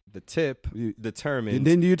happens? the tip determines. And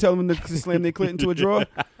then do you tell them to slam their clit into a drawer?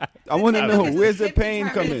 I want to know, where's the pain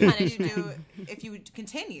coming? How did you do if you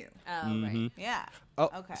continue? Oh, right. Yeah. Oh,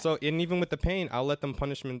 Okay. So, and even with the pain, I'll let them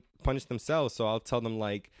punish themselves. So I'll tell them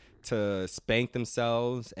like to spank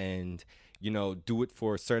themselves and, you know, do it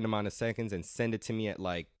for a certain amount of seconds and send it to me at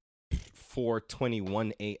like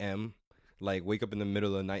 4:21 a.m. Like wake up in the middle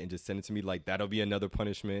of the night and just send it to me. Like that'll be another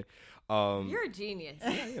punishment. You're a genius.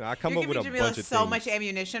 You know, I come You're up with a giving bunch Jamila of so things. much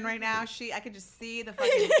ammunition right now. I could just see the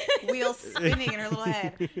fucking wheels spinning in her little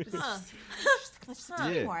head. Let's tell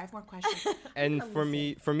me more. I have more questions. And for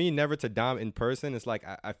me, never to dom in person. It's like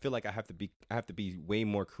I feel like I have to be way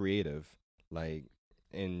more creative, like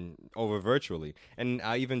over virtually. And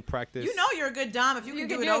I even practice. You know you're a good dom if you can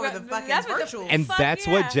do it over the fucking virtual. And that's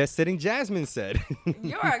yeah. what Just Sitting Jasmine said.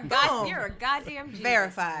 You're a goddamn genius.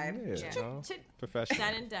 Verified. Yeah, professional.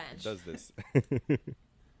 Done and done. Does this.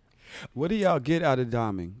 What do y'all get out of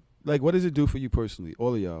doming? Like, what does it do for you personally?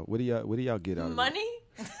 All of y'all. What do y'all get out of it? Money?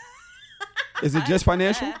 Is it just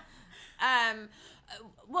financial?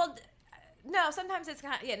 Well, no. Sometimes it's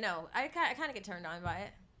kind. Yeah, no. I kind of get turned on by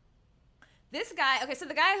it. This guy. Okay, so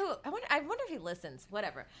the guy who I wonder if he listens.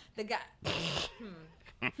 Whatever. The guy.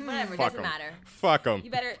 Whatever. Fuck Doesn't him. matter. Fuck him.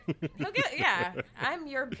 You better. He'll get. Yeah.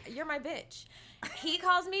 You're my bitch. He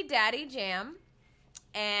calls me Daddy Jam.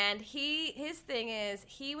 And his thing is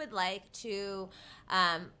he would like to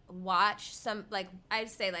watch some, like I'd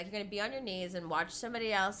say, like you're going to be on your knees and watch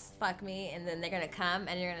somebody else fuck me, and then they're going to come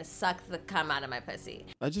and you're going to suck the cum out of my pussy.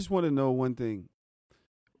 I just want to know one thing.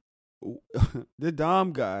 The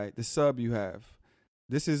dom guy, the sub you have,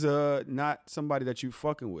 this is not somebody that you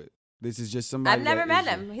fucking with. This is just somebody. I've never met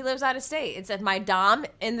him. He lives out of state. It said my dom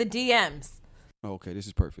in the DMs. Okay, this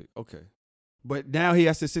is perfect. Okay. But now he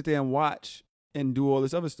has to sit there and watch and do all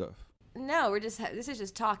this other stuff. No, this is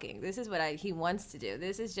just talking. This is what he wants to do.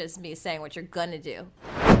 This is just me saying what you're gonna do.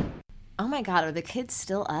 Oh my God, are the kids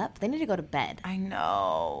still up? They need to go to bed. I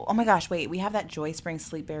know. Oh my gosh, wait, we have that Joy Spring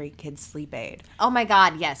Sleepberry Kids Sleep Aid. Oh my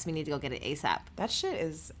God, yes, we need to go get it ASAP. That shit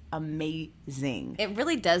is amazing. It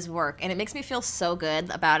really does work, and it makes me feel so good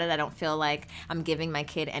about it. I don't feel like I'm giving my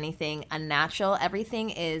kid anything unnatural. Everything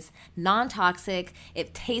is non-toxic.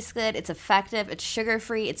 It tastes good. It's effective. It's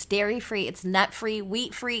sugar-free. It's dairy-free. It's nut-free,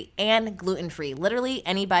 wheat-free, and gluten-free. Literally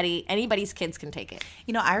anybody's kids can take it.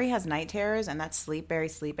 You know, Irie has night terrors, and that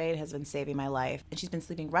Sleepberry Sleep Aid has been saving my life. And she's been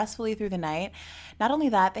sleeping restfully through the night. Not only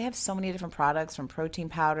that, they have so many different products, from protein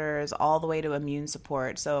powders all the way to immune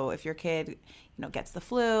support. So if your kid gets the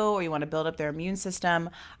flu or you want to build up their immune system,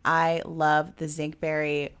 I love the zinc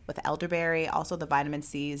berry with elderberry, also the vitamin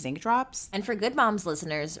C zinc drops. And for Good Moms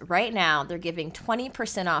listeners, right now they're giving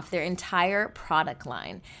 20% off their entire product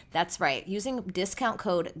line. That's right. Using discount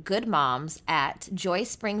code GOODMOMS at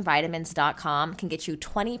joyspringvitamins.com can get you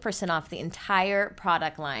 20% off the entire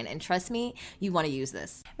product line. And trust me, you want to use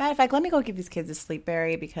this. Matter of fact, let me go give these kids a sleep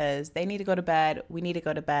berry because they need to go to bed. We need to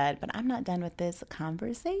go to bed, but I'm not done with this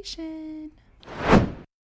conversation.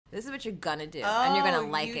 This is what you're gonna do, and you're gonna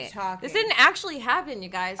like it. Talking. This didn't actually happen, you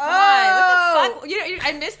guys. Come on, what the fuck?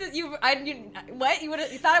 I missed it. What?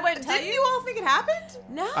 You thought I wouldn't tell you? Didn't you all think it happened?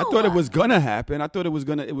 No. I thought it was gonna happen. I thought it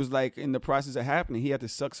was like in the process of happening. He had to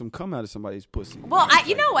suck some cum out of somebody's pussy. Well,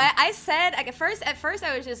 you know what? I said at first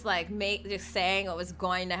I was just like just saying what was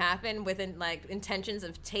going to happen with like intentions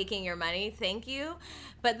of taking your money. Thank you.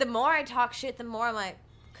 But the more I talk shit, the more I'm like,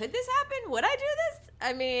 could this happen? Would I do this?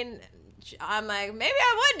 I mean, I'm like, maybe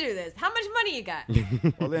I would do this. How much money you got?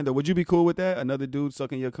 Orlando, would you be cool with that? Another dude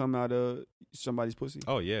sucking your cum out of somebody's pussy?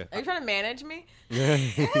 Oh yeah. Are you trying to manage me?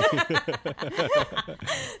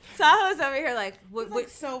 Tahoe's over here like,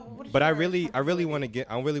 But I really want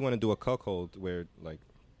to do a cuckold where like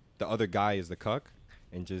the other guy is the cuck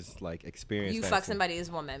and just like experience. You fuck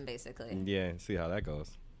somebody's woman, basically. Yeah, see how that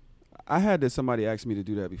goes. I had somebody ask me to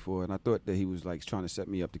do that before, and I thought that he was like trying to set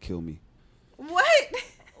me up to kill me. What?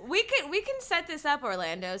 We can set this up,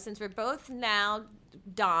 Orlando, since we're both now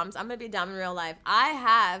doms. I'm gonna be a dom in real life.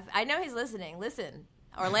 I know he's listening. Listen,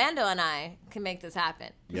 Orlando and I can make this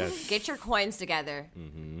happen. Yes. Get your coins together.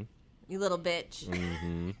 Mm-hmm. You little bitch.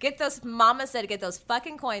 Mm-hmm. Get those. Mama said get those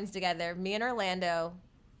fucking coins together. Me and Orlando.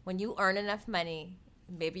 When you earn enough money,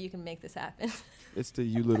 maybe you can make this happen. It's the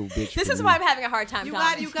you little bitch. This is why I'm having a hard time. You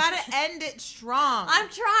gotta end it strong. I'm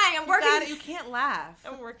trying. I'm working. You can't laugh.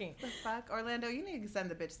 I'm working. The fuck, Orlando, you need to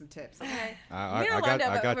send the bitch some tips. Okay. Me and Orlando,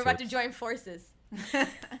 we're about to join forces. I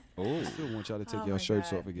still want y'all to take your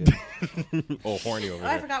shirts off again. Oh, horny over I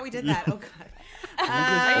there. forgot we did that. Oh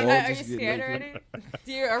god. Are you scared already?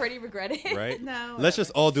 Do you already regret it? Right? No. Let's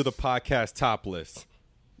just all do the podcast topless.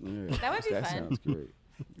 Yeah, That would be that fun. sounds great.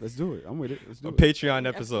 Let's do it. I'm with it. Let's do A it. Patreon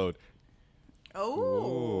episode.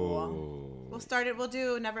 Oh. We'll start it. We'll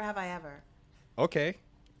do Never Have I Ever. Okay.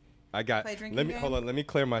 I got. Play drinking Let me game? hold on. Let me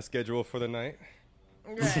clear my schedule for the night.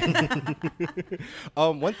 Right.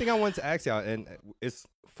 One thing I wanted to ask y'all, and it's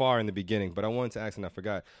far in the beginning, but I wanted to ask and I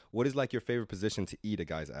forgot. What is like your favorite position to eat a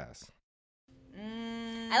guy's ass?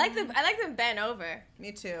 I like them bent over.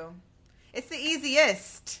 Me too. It's the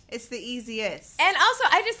easiest. It's the easiest. And also,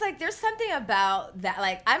 I just like there's something about that.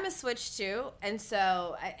 Like I'm a switch too, and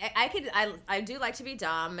so I do like to be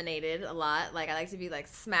dominated a lot. Like I like to be like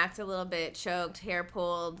smacked a little bit, choked, hair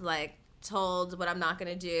pulled, like told what I'm not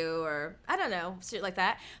gonna do, or I don't know, shit like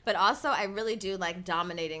that. But also, I really do like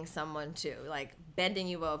dominating someone too, like bending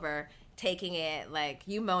you over, taking it, like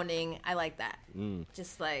you moaning. I like that.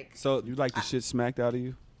 Just like So You like the shit smacked out of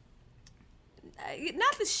you?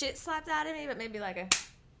 not the shit slapped out of me, but maybe like a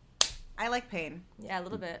I like pain. yeah, a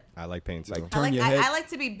little bit. I like pain too. Like I turn like your head. I like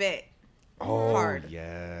to be bit hard.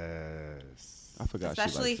 Yes. I forgot.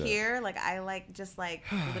 Especially she likes that. here, like I like just like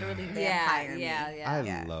literally Yeah, vampire me. yeah. I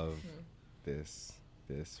Yeah. love this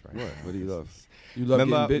right What? now. What do you love? You love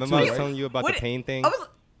Remember, getting bit remember I too, was right? telling you about What- the pain thing? I was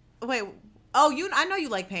wait. Oh, I know you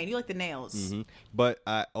like pain. You like the nails. Mhm. But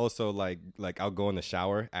I also like I'll go in the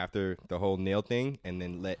shower after the whole nail thing and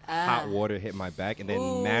then let hot water hit my back and then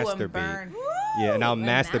Ooh, and masturbate. burn. Yeah, and I'll and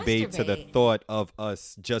masturbate to the masturbate. thought of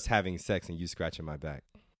us just having sex and you scratching my back.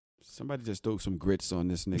 Somebody just throw some grits on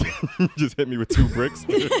this nigga. Just hit me with 2 bricks.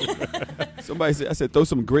 Somebody said, I said, throw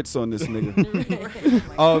some grits on this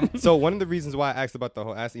nigga. So one of the reasons why I asked about the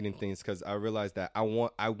whole ass eating thing is because I realized that I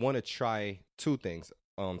want to try 2 things.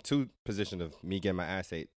 2 positions of me getting my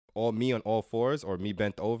ass ate. Me on all fours or me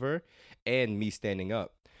bent over and me standing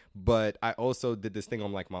up. But I also did this thing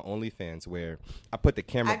on like my OnlyFans where I put the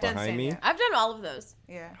camera I've done behind me. stand-up. I've done all of those.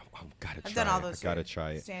 Yeah. I've got to try I've done all it. those I gotta too.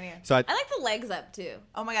 try it. Stand here. So I like the legs up too.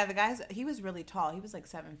 Oh my god, the guy, he was really tall. He was like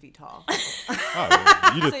 7 feet tall.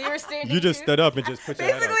 So you were standing. you just too? stood up and just put your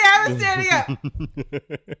head Basically, out. I was standing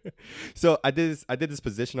up. So I did this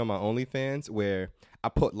position on my OnlyFans where I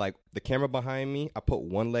put like the camera behind me, I put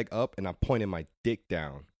one leg up and I pointed my dick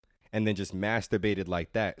down and then just masturbated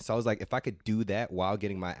like that. So I was like, if I could do that while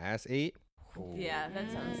getting my ass ate, Yeah,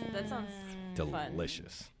 that sounds fun.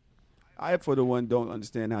 delicious. I, for the one, don't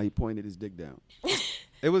understand how he pointed his dick down.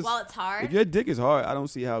 It was Well, it's hard. If your dick is hard, I don't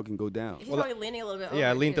see how it can go down. He's probably leaning a little bit over. yeah,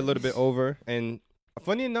 I leaned too. a little bit over and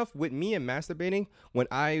funny enough, with me and masturbating, when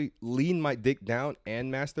I lean my dick down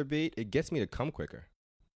and masturbate, it gets me to come quicker.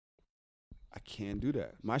 I can't do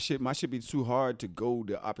that. My shit be too hard to go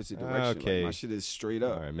the opposite direction. Okay. Like, my shit is straight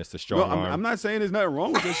up. All right, Mr. No, Strong Arm. I'm not saying there's nothing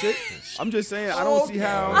wrong with this shit. I'm just saying I don't see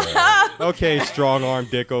how. Okay, strong arm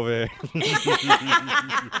dick over here.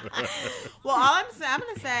 Well, I'm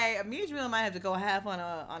gonna say, me and Jamila might have to go half on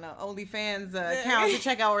a OnlyFans account to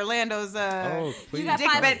check out Orlando's Oh, please. You got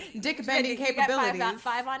dick bending You got capabilities.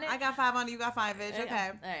 five on it? I got 5 on it. You got 5-ish. Okay.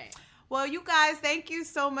 All right. Well, you guys, thank you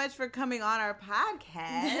so much for coming on our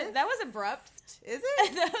podcast. That was abrupt. Is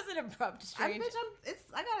it? That was an abrupt I strange.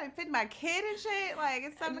 I gotta feed my kid and shit. Like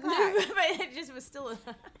it's 7 o'clock. but it just was still.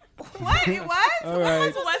 What? It was? All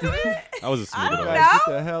right. Wasn't it? That was a smooth don't one. know. Guys,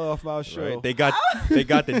 get the hell off our show. Right? They got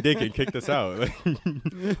the dick and kicked us out.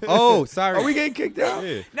 Oh, sorry. Are we getting kicked out?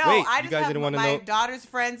 Yeah. No, Wait, I you just guys have didn't want to my know. daughter's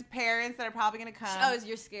friends' parents that are probably gonna come. Oh,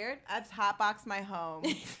 you're scared? I've hotboxed my home.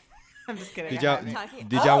 I'm just kidding. Did I y'all haven't. Talking-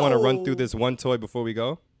 did y'all want to run Oh. through this one toy before we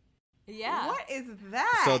go? Yeah. What is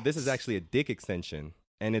that? So this is actually a dick extension,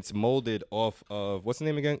 and it's molded off of what's the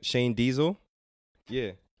name again? Shane Diesel.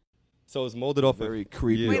 Yeah. So it's molded off Very of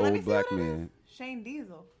creepy Yeah. Wait, let me old see black what it is. man. Shane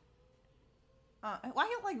Diesel. Why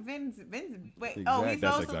he look like Vin's? Wait, Exactly. oh, he's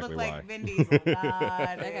That's supposed to exactly look why. like Vin Diesel.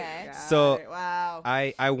 Got it, Okay. got So, it. Wow.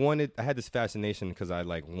 I had this fascination because I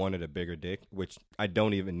like wanted a bigger dick, which I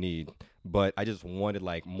don't even need, but I just wanted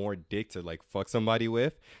like more dick to like fuck somebody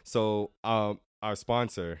with. So our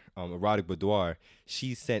sponsor, Erotic Boudoir,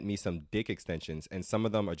 she sent me some dick extensions, and some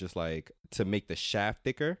of them are just like to make the shaft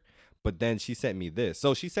thicker. But then she sent me this.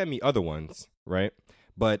 So she sent me other ones, right?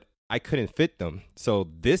 But I couldn't fit them. So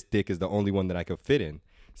this dick is the only one that I could fit in.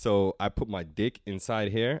 So I put my dick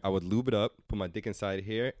inside here. I would lube it up, put my dick inside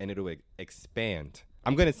here, and it'll expand.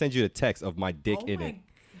 I'm going to send you the text of my dick in it.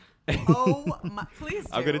 Oh my! Please do.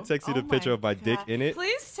 I'm going to text you the picture of my dick God. in it.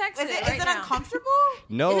 Please text Is it. it, right is it now. uncomfortable?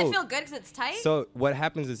 No. Does it feel good because it's tight? So what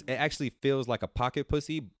happens is it actually feels like a pocket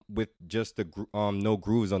pussy with just the no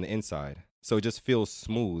grooves on the inside. So it just feels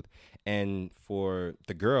smooth. And for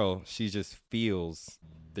the girl, she just feels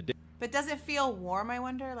the dick. But does it feel warm? I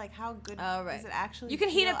wonder, like how good Oh, right. does it actually? You can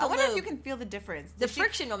heat feel? up the I wonder if you lube. can feel the difference. The Did she-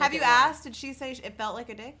 friction will Have make you it warm. asked? Did she say it felt like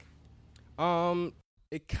a dick?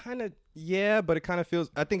 It kind of, but it kind of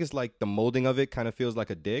feels, I think it's like the molding of it kind of feels like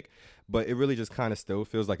a dick, but it really just kind of still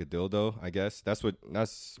feels like a dildo, I guess. That's what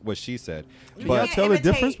she said. You But can't tell the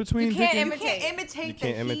difference between You can't dick and imitate. You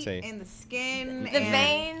can't imitate the heat in the skin. The and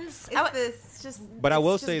veins. It's just. But I it's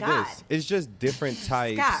will just say God. this: it's just different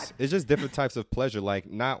types. God. It's just different types of pleasure.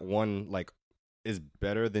 Like not one like is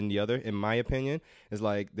better than the other, in my opinion. It's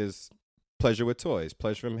like there's pleasure with toys,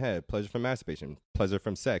 pleasure from head, pleasure from masturbation, pleasure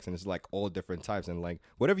from sex, and it's like all different types. And like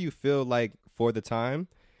whatever you feel like for the time,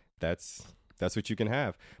 that's what you can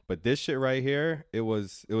have. But this shit right here, it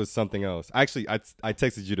was something else. Actually, I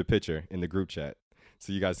texted you the picture in the group chat,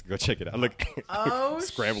 so you guys can go check it out. Look,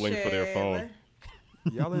 scrambling for their phone.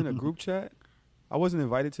 Y'all in a group chat? I wasn't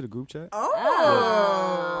invited to the group chat.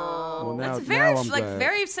 Well, now, That's very now I'm glad.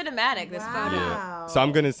 very cinematic. This photo. Yeah. So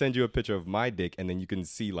I'm gonna send you a picture of my dick, and then you can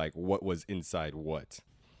see like what was inside what.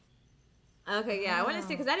 Okay, yeah, I want to see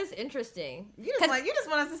because that is interesting. You just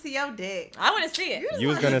want us to see your dick. I want to see it. You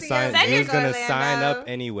was gonna sign. You was gonna sign up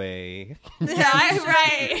anyway.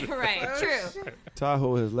 right. True.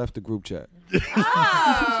 Tahoe has left the group chat.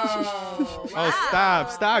 Oh, wow.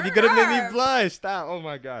 Stop! You're gonna make me blush. Stop! Oh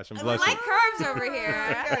my gosh, I'm I blushing. like curves over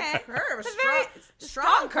here. Okay. Curve, It's a very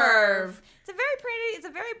strong curve. It's a very pretty. It's a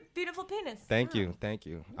very beautiful penis. Thank you.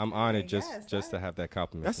 I'm honored just to have that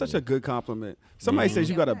compliment. That's from such you. a good compliment. Somebody says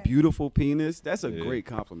you got a beautiful penis. That's a great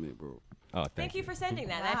compliment, bro. Oh, Thank you for sending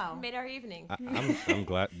that. Wow. That made our evening. I'm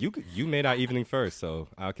glad you made our evening first, so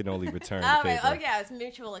I can only return the Oh, favor. oh yeah, it's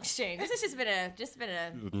mutual exchange. This has just been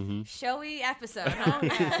a showy episode, huh?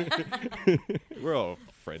 We're all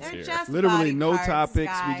friends They're here. just Literally body no parts, topics.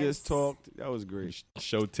 guys. We just talked. That was great.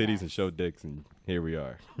 Show titties and show dicks, and here we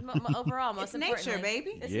are. Overall, most It's nature, importantly.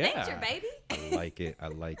 baby. It's Yeah. nature, baby. I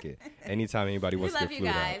like it. Anytime anybody We wants to love get you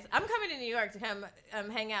flued guys. out. I'm coming to New York to come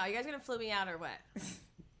hang out. You guys gonna flew me out or what?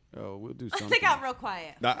 Oh, we'll do I something. think I'm real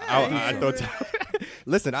quiet. I thought.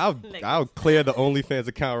 Listen, I'll clear the OnlyFans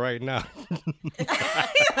account right now.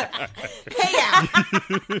 Pay out.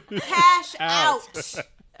 Cash out.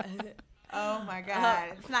 Oh my God.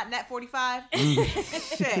 It's not net 45.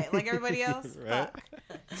 Shit, like everybody else. Right?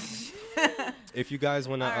 If you guys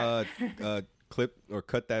want to clip or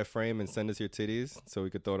cut that frame and send us your titties so we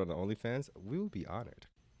could throw it on the OnlyFans, we would be honored.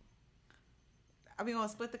 Are we gonna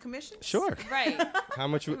split the commission? Sure. Right. How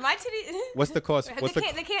much? My titty. What's the cost? What's they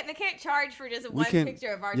can't charge for just one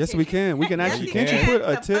picture of our. Yes, titties. we can. We can actually. you Can't you can. put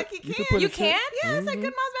a The tip? fuck you could can. put a You tip? can? Yeah, it's like Good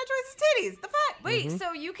Mom's Bad Choices titties. The fuck? Wait,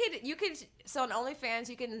 so you could so on OnlyFans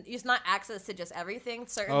you can use not access to just everything.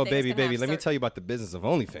 Certain Oh, things baby. can have Let me certain- tell you about the business of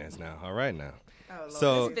OnlyFans now. All right now. Oh, Lord.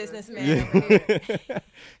 So This businessman over here.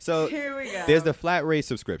 So Here we go. there's the flat rate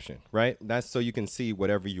subscription, right? That's so you can see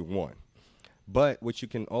whatever you want. But what you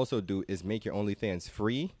can also do is make your OnlyFans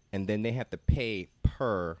free, and then they have to pay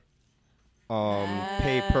per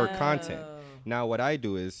content. Now, what I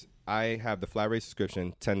do is I have the flat rate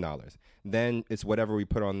subscription, $10. Then it's whatever we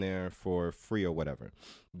put on there for free or whatever.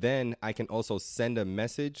 Then I can also send a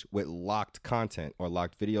message with locked content or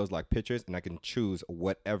locked videos, locked pictures, and I can choose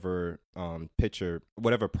whatever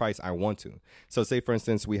whatever price I want to. So say, for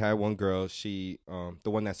instance, we had one girl, she, the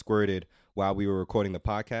one that squirted while we were recording the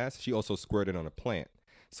podcast, she also squirted on a plant.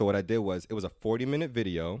 So what I did was, it was a 40-minute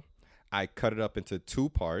video. I cut it up into 2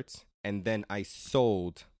 parts, and then I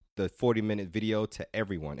sold the 40-minute video to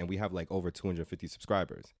everyone. And we have like over 250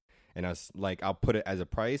 subscribers. And I was like, I'll put it as a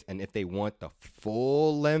price. And if they want the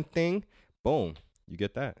full length thing, boom, you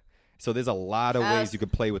get that. So there's a lot of ways you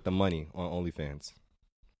could play with the money on OnlyFans.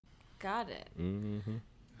 Got it. Mm-hmm.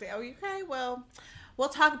 Okay, well, we'll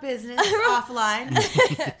talk business offline.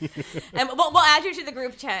 And we'll add you to the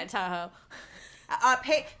group chat, Tahoe.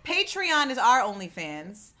 Patreon is our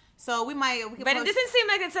OnlyFans. So we could But it post, doesn't seem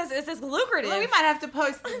like it's as lucrative. well, we might have to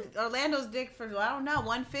post Orlando's dick for, I don't know,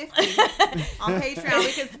 $150 on Patreon.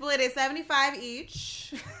 We can split it 75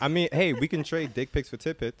 each. I mean, hey, we can trade dick pics for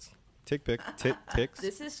tidbits. Tit pics.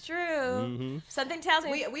 This is true. Mm-hmm. Something tells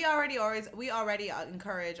me We already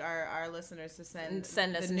encourage our listeners to send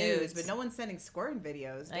us the nudes. but no one's sending squirting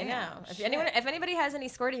videos. I Damn, know. If anybody has any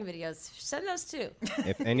squirting videos, send those too.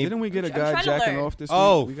 If any, Didn't we get a I'm guy trying to jacking learn. off this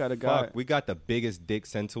Oh, week? We got a guy. fuck. We got the biggest dick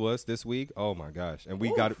sent to us this week. Oh my gosh! And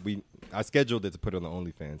I scheduled it to put it on the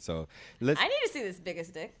OnlyFans. So let's. I need to see this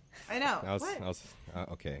biggest dick. I know.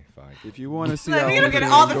 Okay, fine. If you want to see Like, our we gonna get OnlyFans,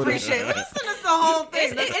 all the go to- free shit. Let me send us the whole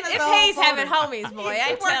thing. It Send us the pays whole having folder. homies, boy. Keep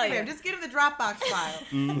I tell working you. him. Just get him the Dropbox file.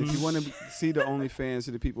 If you want to see the OnlyFans,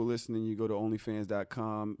 to the people listening, you go to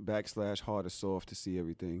onlyfans.com/hard2soft to see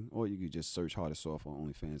everything. Or you could just search hard to soft on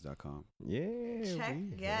onlyfans.com.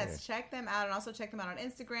 Check them out, and also check them out on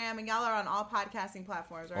Instagram. And y'all are on all podcasting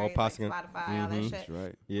platforms, right? All podcasting. like Spotify, all that shit. That's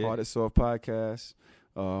right. Yeah. Hard to Soft Podcast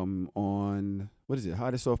on, what is it,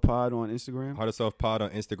 Hottest Off Pod on Instagram? Hottest Off Pod on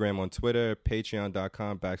Instagram, on Twitter,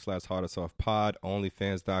 patreon.com/HottestOffPod,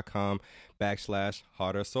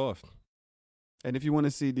 onlyfans.com/HotterSoft. And if you want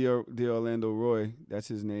to see Dear Orlando Roy, that's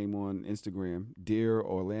his name on Instagram, Dear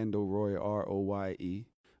Orlando Roy, ROYE.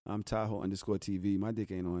 I'm Tahoe_TV. My dick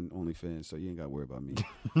ain't on OnlyFans, so you ain't got to worry about me.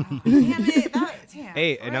 Damn it. Damn.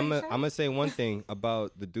 Hey, and I'm gonna say one thing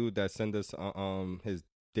about the dude that sent us his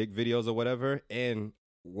dick videos or whatever. And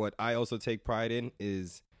what I also take pride in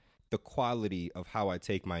is the quality of how I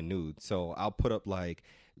take my nude. So I'll put up like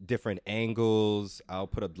different angles. I'll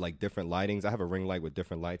put up like different lightings. I have a ring light with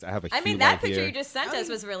different lights. I have a I mean, that picture you just sent us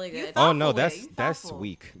was really good. Oh no, that's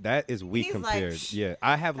weak. That is weak compared. Like, yeah,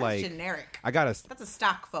 I have like generic. That's a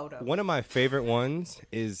stock photo. One of my favorite ones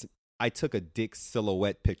is I took a dick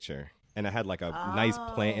silhouette picture. And I had like a nice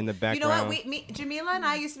plant in the background. You know what? Jamila and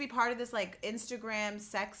I used to be part of this like Instagram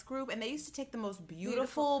sex group, and they used to take the most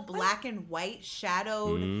beautiful black and white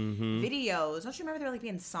shadowed videos. Don't you remember there were like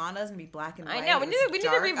being saunas and be black and white? I know. We need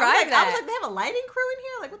to revive that. I was like, they have a lighting crew in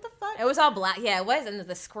here. Like, what the fuck? It was all black. Yeah, it was, and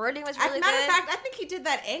the squirting was really good. Matter of fact, I think he did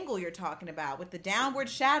that angle you're talking about with the downward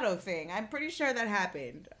shadow thing. I'm pretty sure that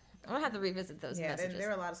happened. I'm gonna have to revisit those messages. There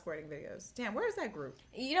were a lot of squirting videos. Damn, where is that group?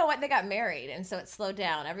 You know what? They got married, and so it slowed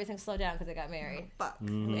down. Everything slowed down because they got married. Oh, fuck. I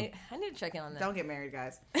need to check in on that. Don't get married,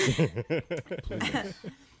 guys.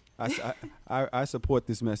 I support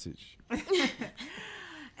this message.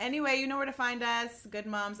 Anyway, you know where to find us.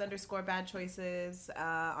 Goodmoms_bad choices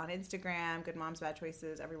on Instagram. Good Moms Bad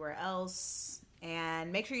Choices everywhere else.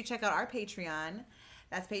 And make sure you check out our Patreon.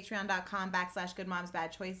 That's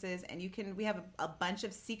patreon.com/goodmomsbadchoices. And we have a bunch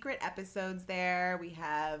of secret episodes there. We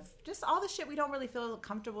have just all the shit we don't really feel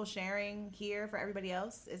comfortable sharing here for everybody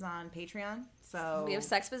else is on Patreon. So we have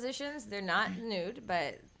sex positions. They're not nude,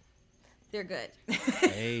 but they're good.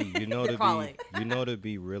 Hey, to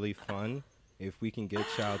be really fun, if we can get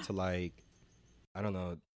y'all to like, I don't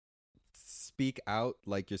know, speak out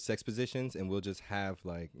like your sex positions, and we'll just have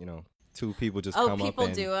like, two people just come up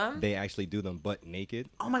and do them? They actually do them butt naked.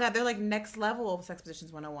 Oh my God, they're like next level of Sex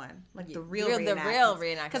Positions 101. Like the real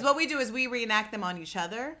reenactments. Because what we do is we reenact them on each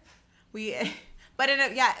other. Sometimes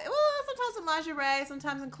in lingerie,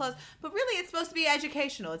 sometimes in clothes. But really, it's supposed to be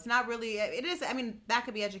educational. It's not really, it is, I mean, that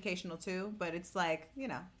could be educational too, but it's like, we're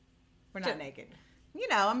not naked.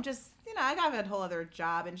 I'm just, I got a whole other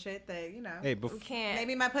job and shit that, Hey,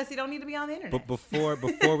 maybe my pussy don't need to be on the internet. But before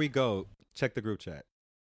we go, check the group chat.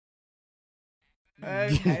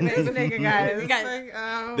 Okay, there's a nigga guy.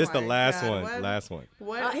 This is the last one. What? Last one.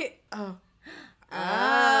 What? Wow, is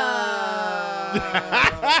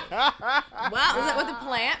that with the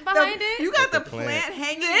plant behind it? You got the plant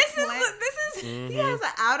hanging. This is. He has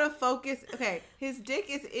an out of focus. Okay, his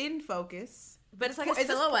dick is in focus. But it's like a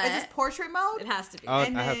silhouette. Is this portrait mode? It has to be. I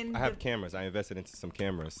have cameras. I invested into some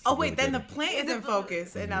cameras. Oh wait, then the plant is in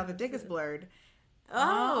focus, and now the dick is blurred.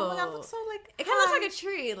 Oh my God, it looks so like it kind of looks like a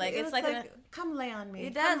tree. Like it's like come lay on me.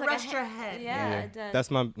 It does. Come rest your head. Yeah, it does. That's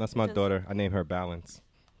my daughter. I named her Balance.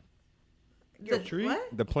 Your tree?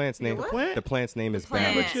 What? The plant's name. The plant's name is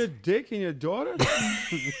Balance. Put your dick in your daughter? You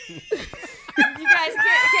guys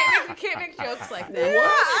can't make jokes like that. What?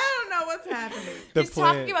 I don't know what's happening. He's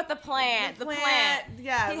talking about the plant. The plant.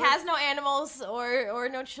 Yeah. He has no animals or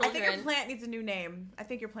no children. I think your plant needs a new name.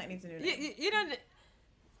 You don't.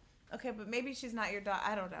 Okay, but maybe she's not your daughter.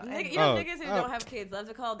 I don't know. Niggas who don't have kids love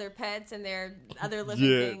to call their pets and their other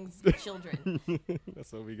living things children.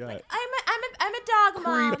 That's what we got. Like, I'm a dog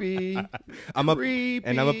mom. Creepy. I'm a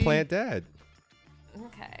plant dad.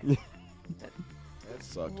 Okay. That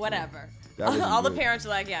sucked. Whatever. All the parents are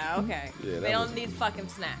like, yeah, okay. Yeah, they don't need fucking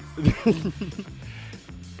snacks.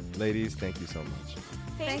 Ladies, thank you so much.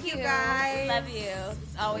 Thank you guys. Love you.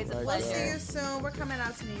 It's always a pleasure. We'll see you soon. We're coming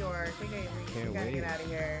out to New York. We gotta get out of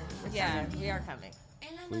here. Yeah, we are coming.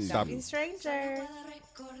 Please stop. Be stranger.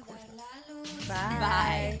 Bye.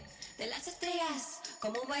 Bye. De las estrellas,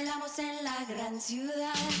 como bailamos en la gran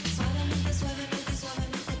ciudad. Suavemente, suavemente,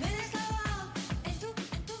 suavemente me deslavaba. En tu.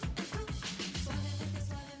 Suavemente,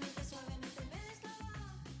 suavemente, suavemente me deslavaba.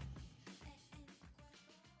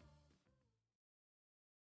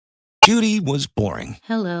 Judy was boring.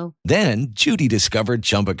 Hello. Then Judy discovered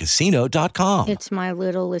ChumbaCasino.com. It's my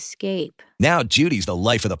little escape. Now Judy's the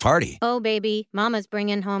life of the party. Oh, baby, mama's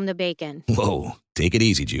bringing home the bacon. Whoa, take it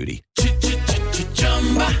easy, Judy.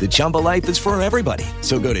 The Chumba life is for everybody.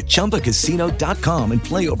 So go to ChumbaCasino.com and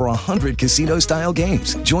play over 100 casino-style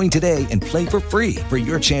games. Join today and play for free for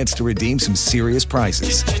your chance to redeem some serious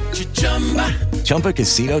prizes.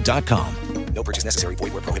 ChumbaCasino.com. No purchase necessary.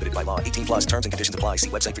 Void where prohibited by law. 18+ terms and conditions apply. See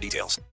website for details.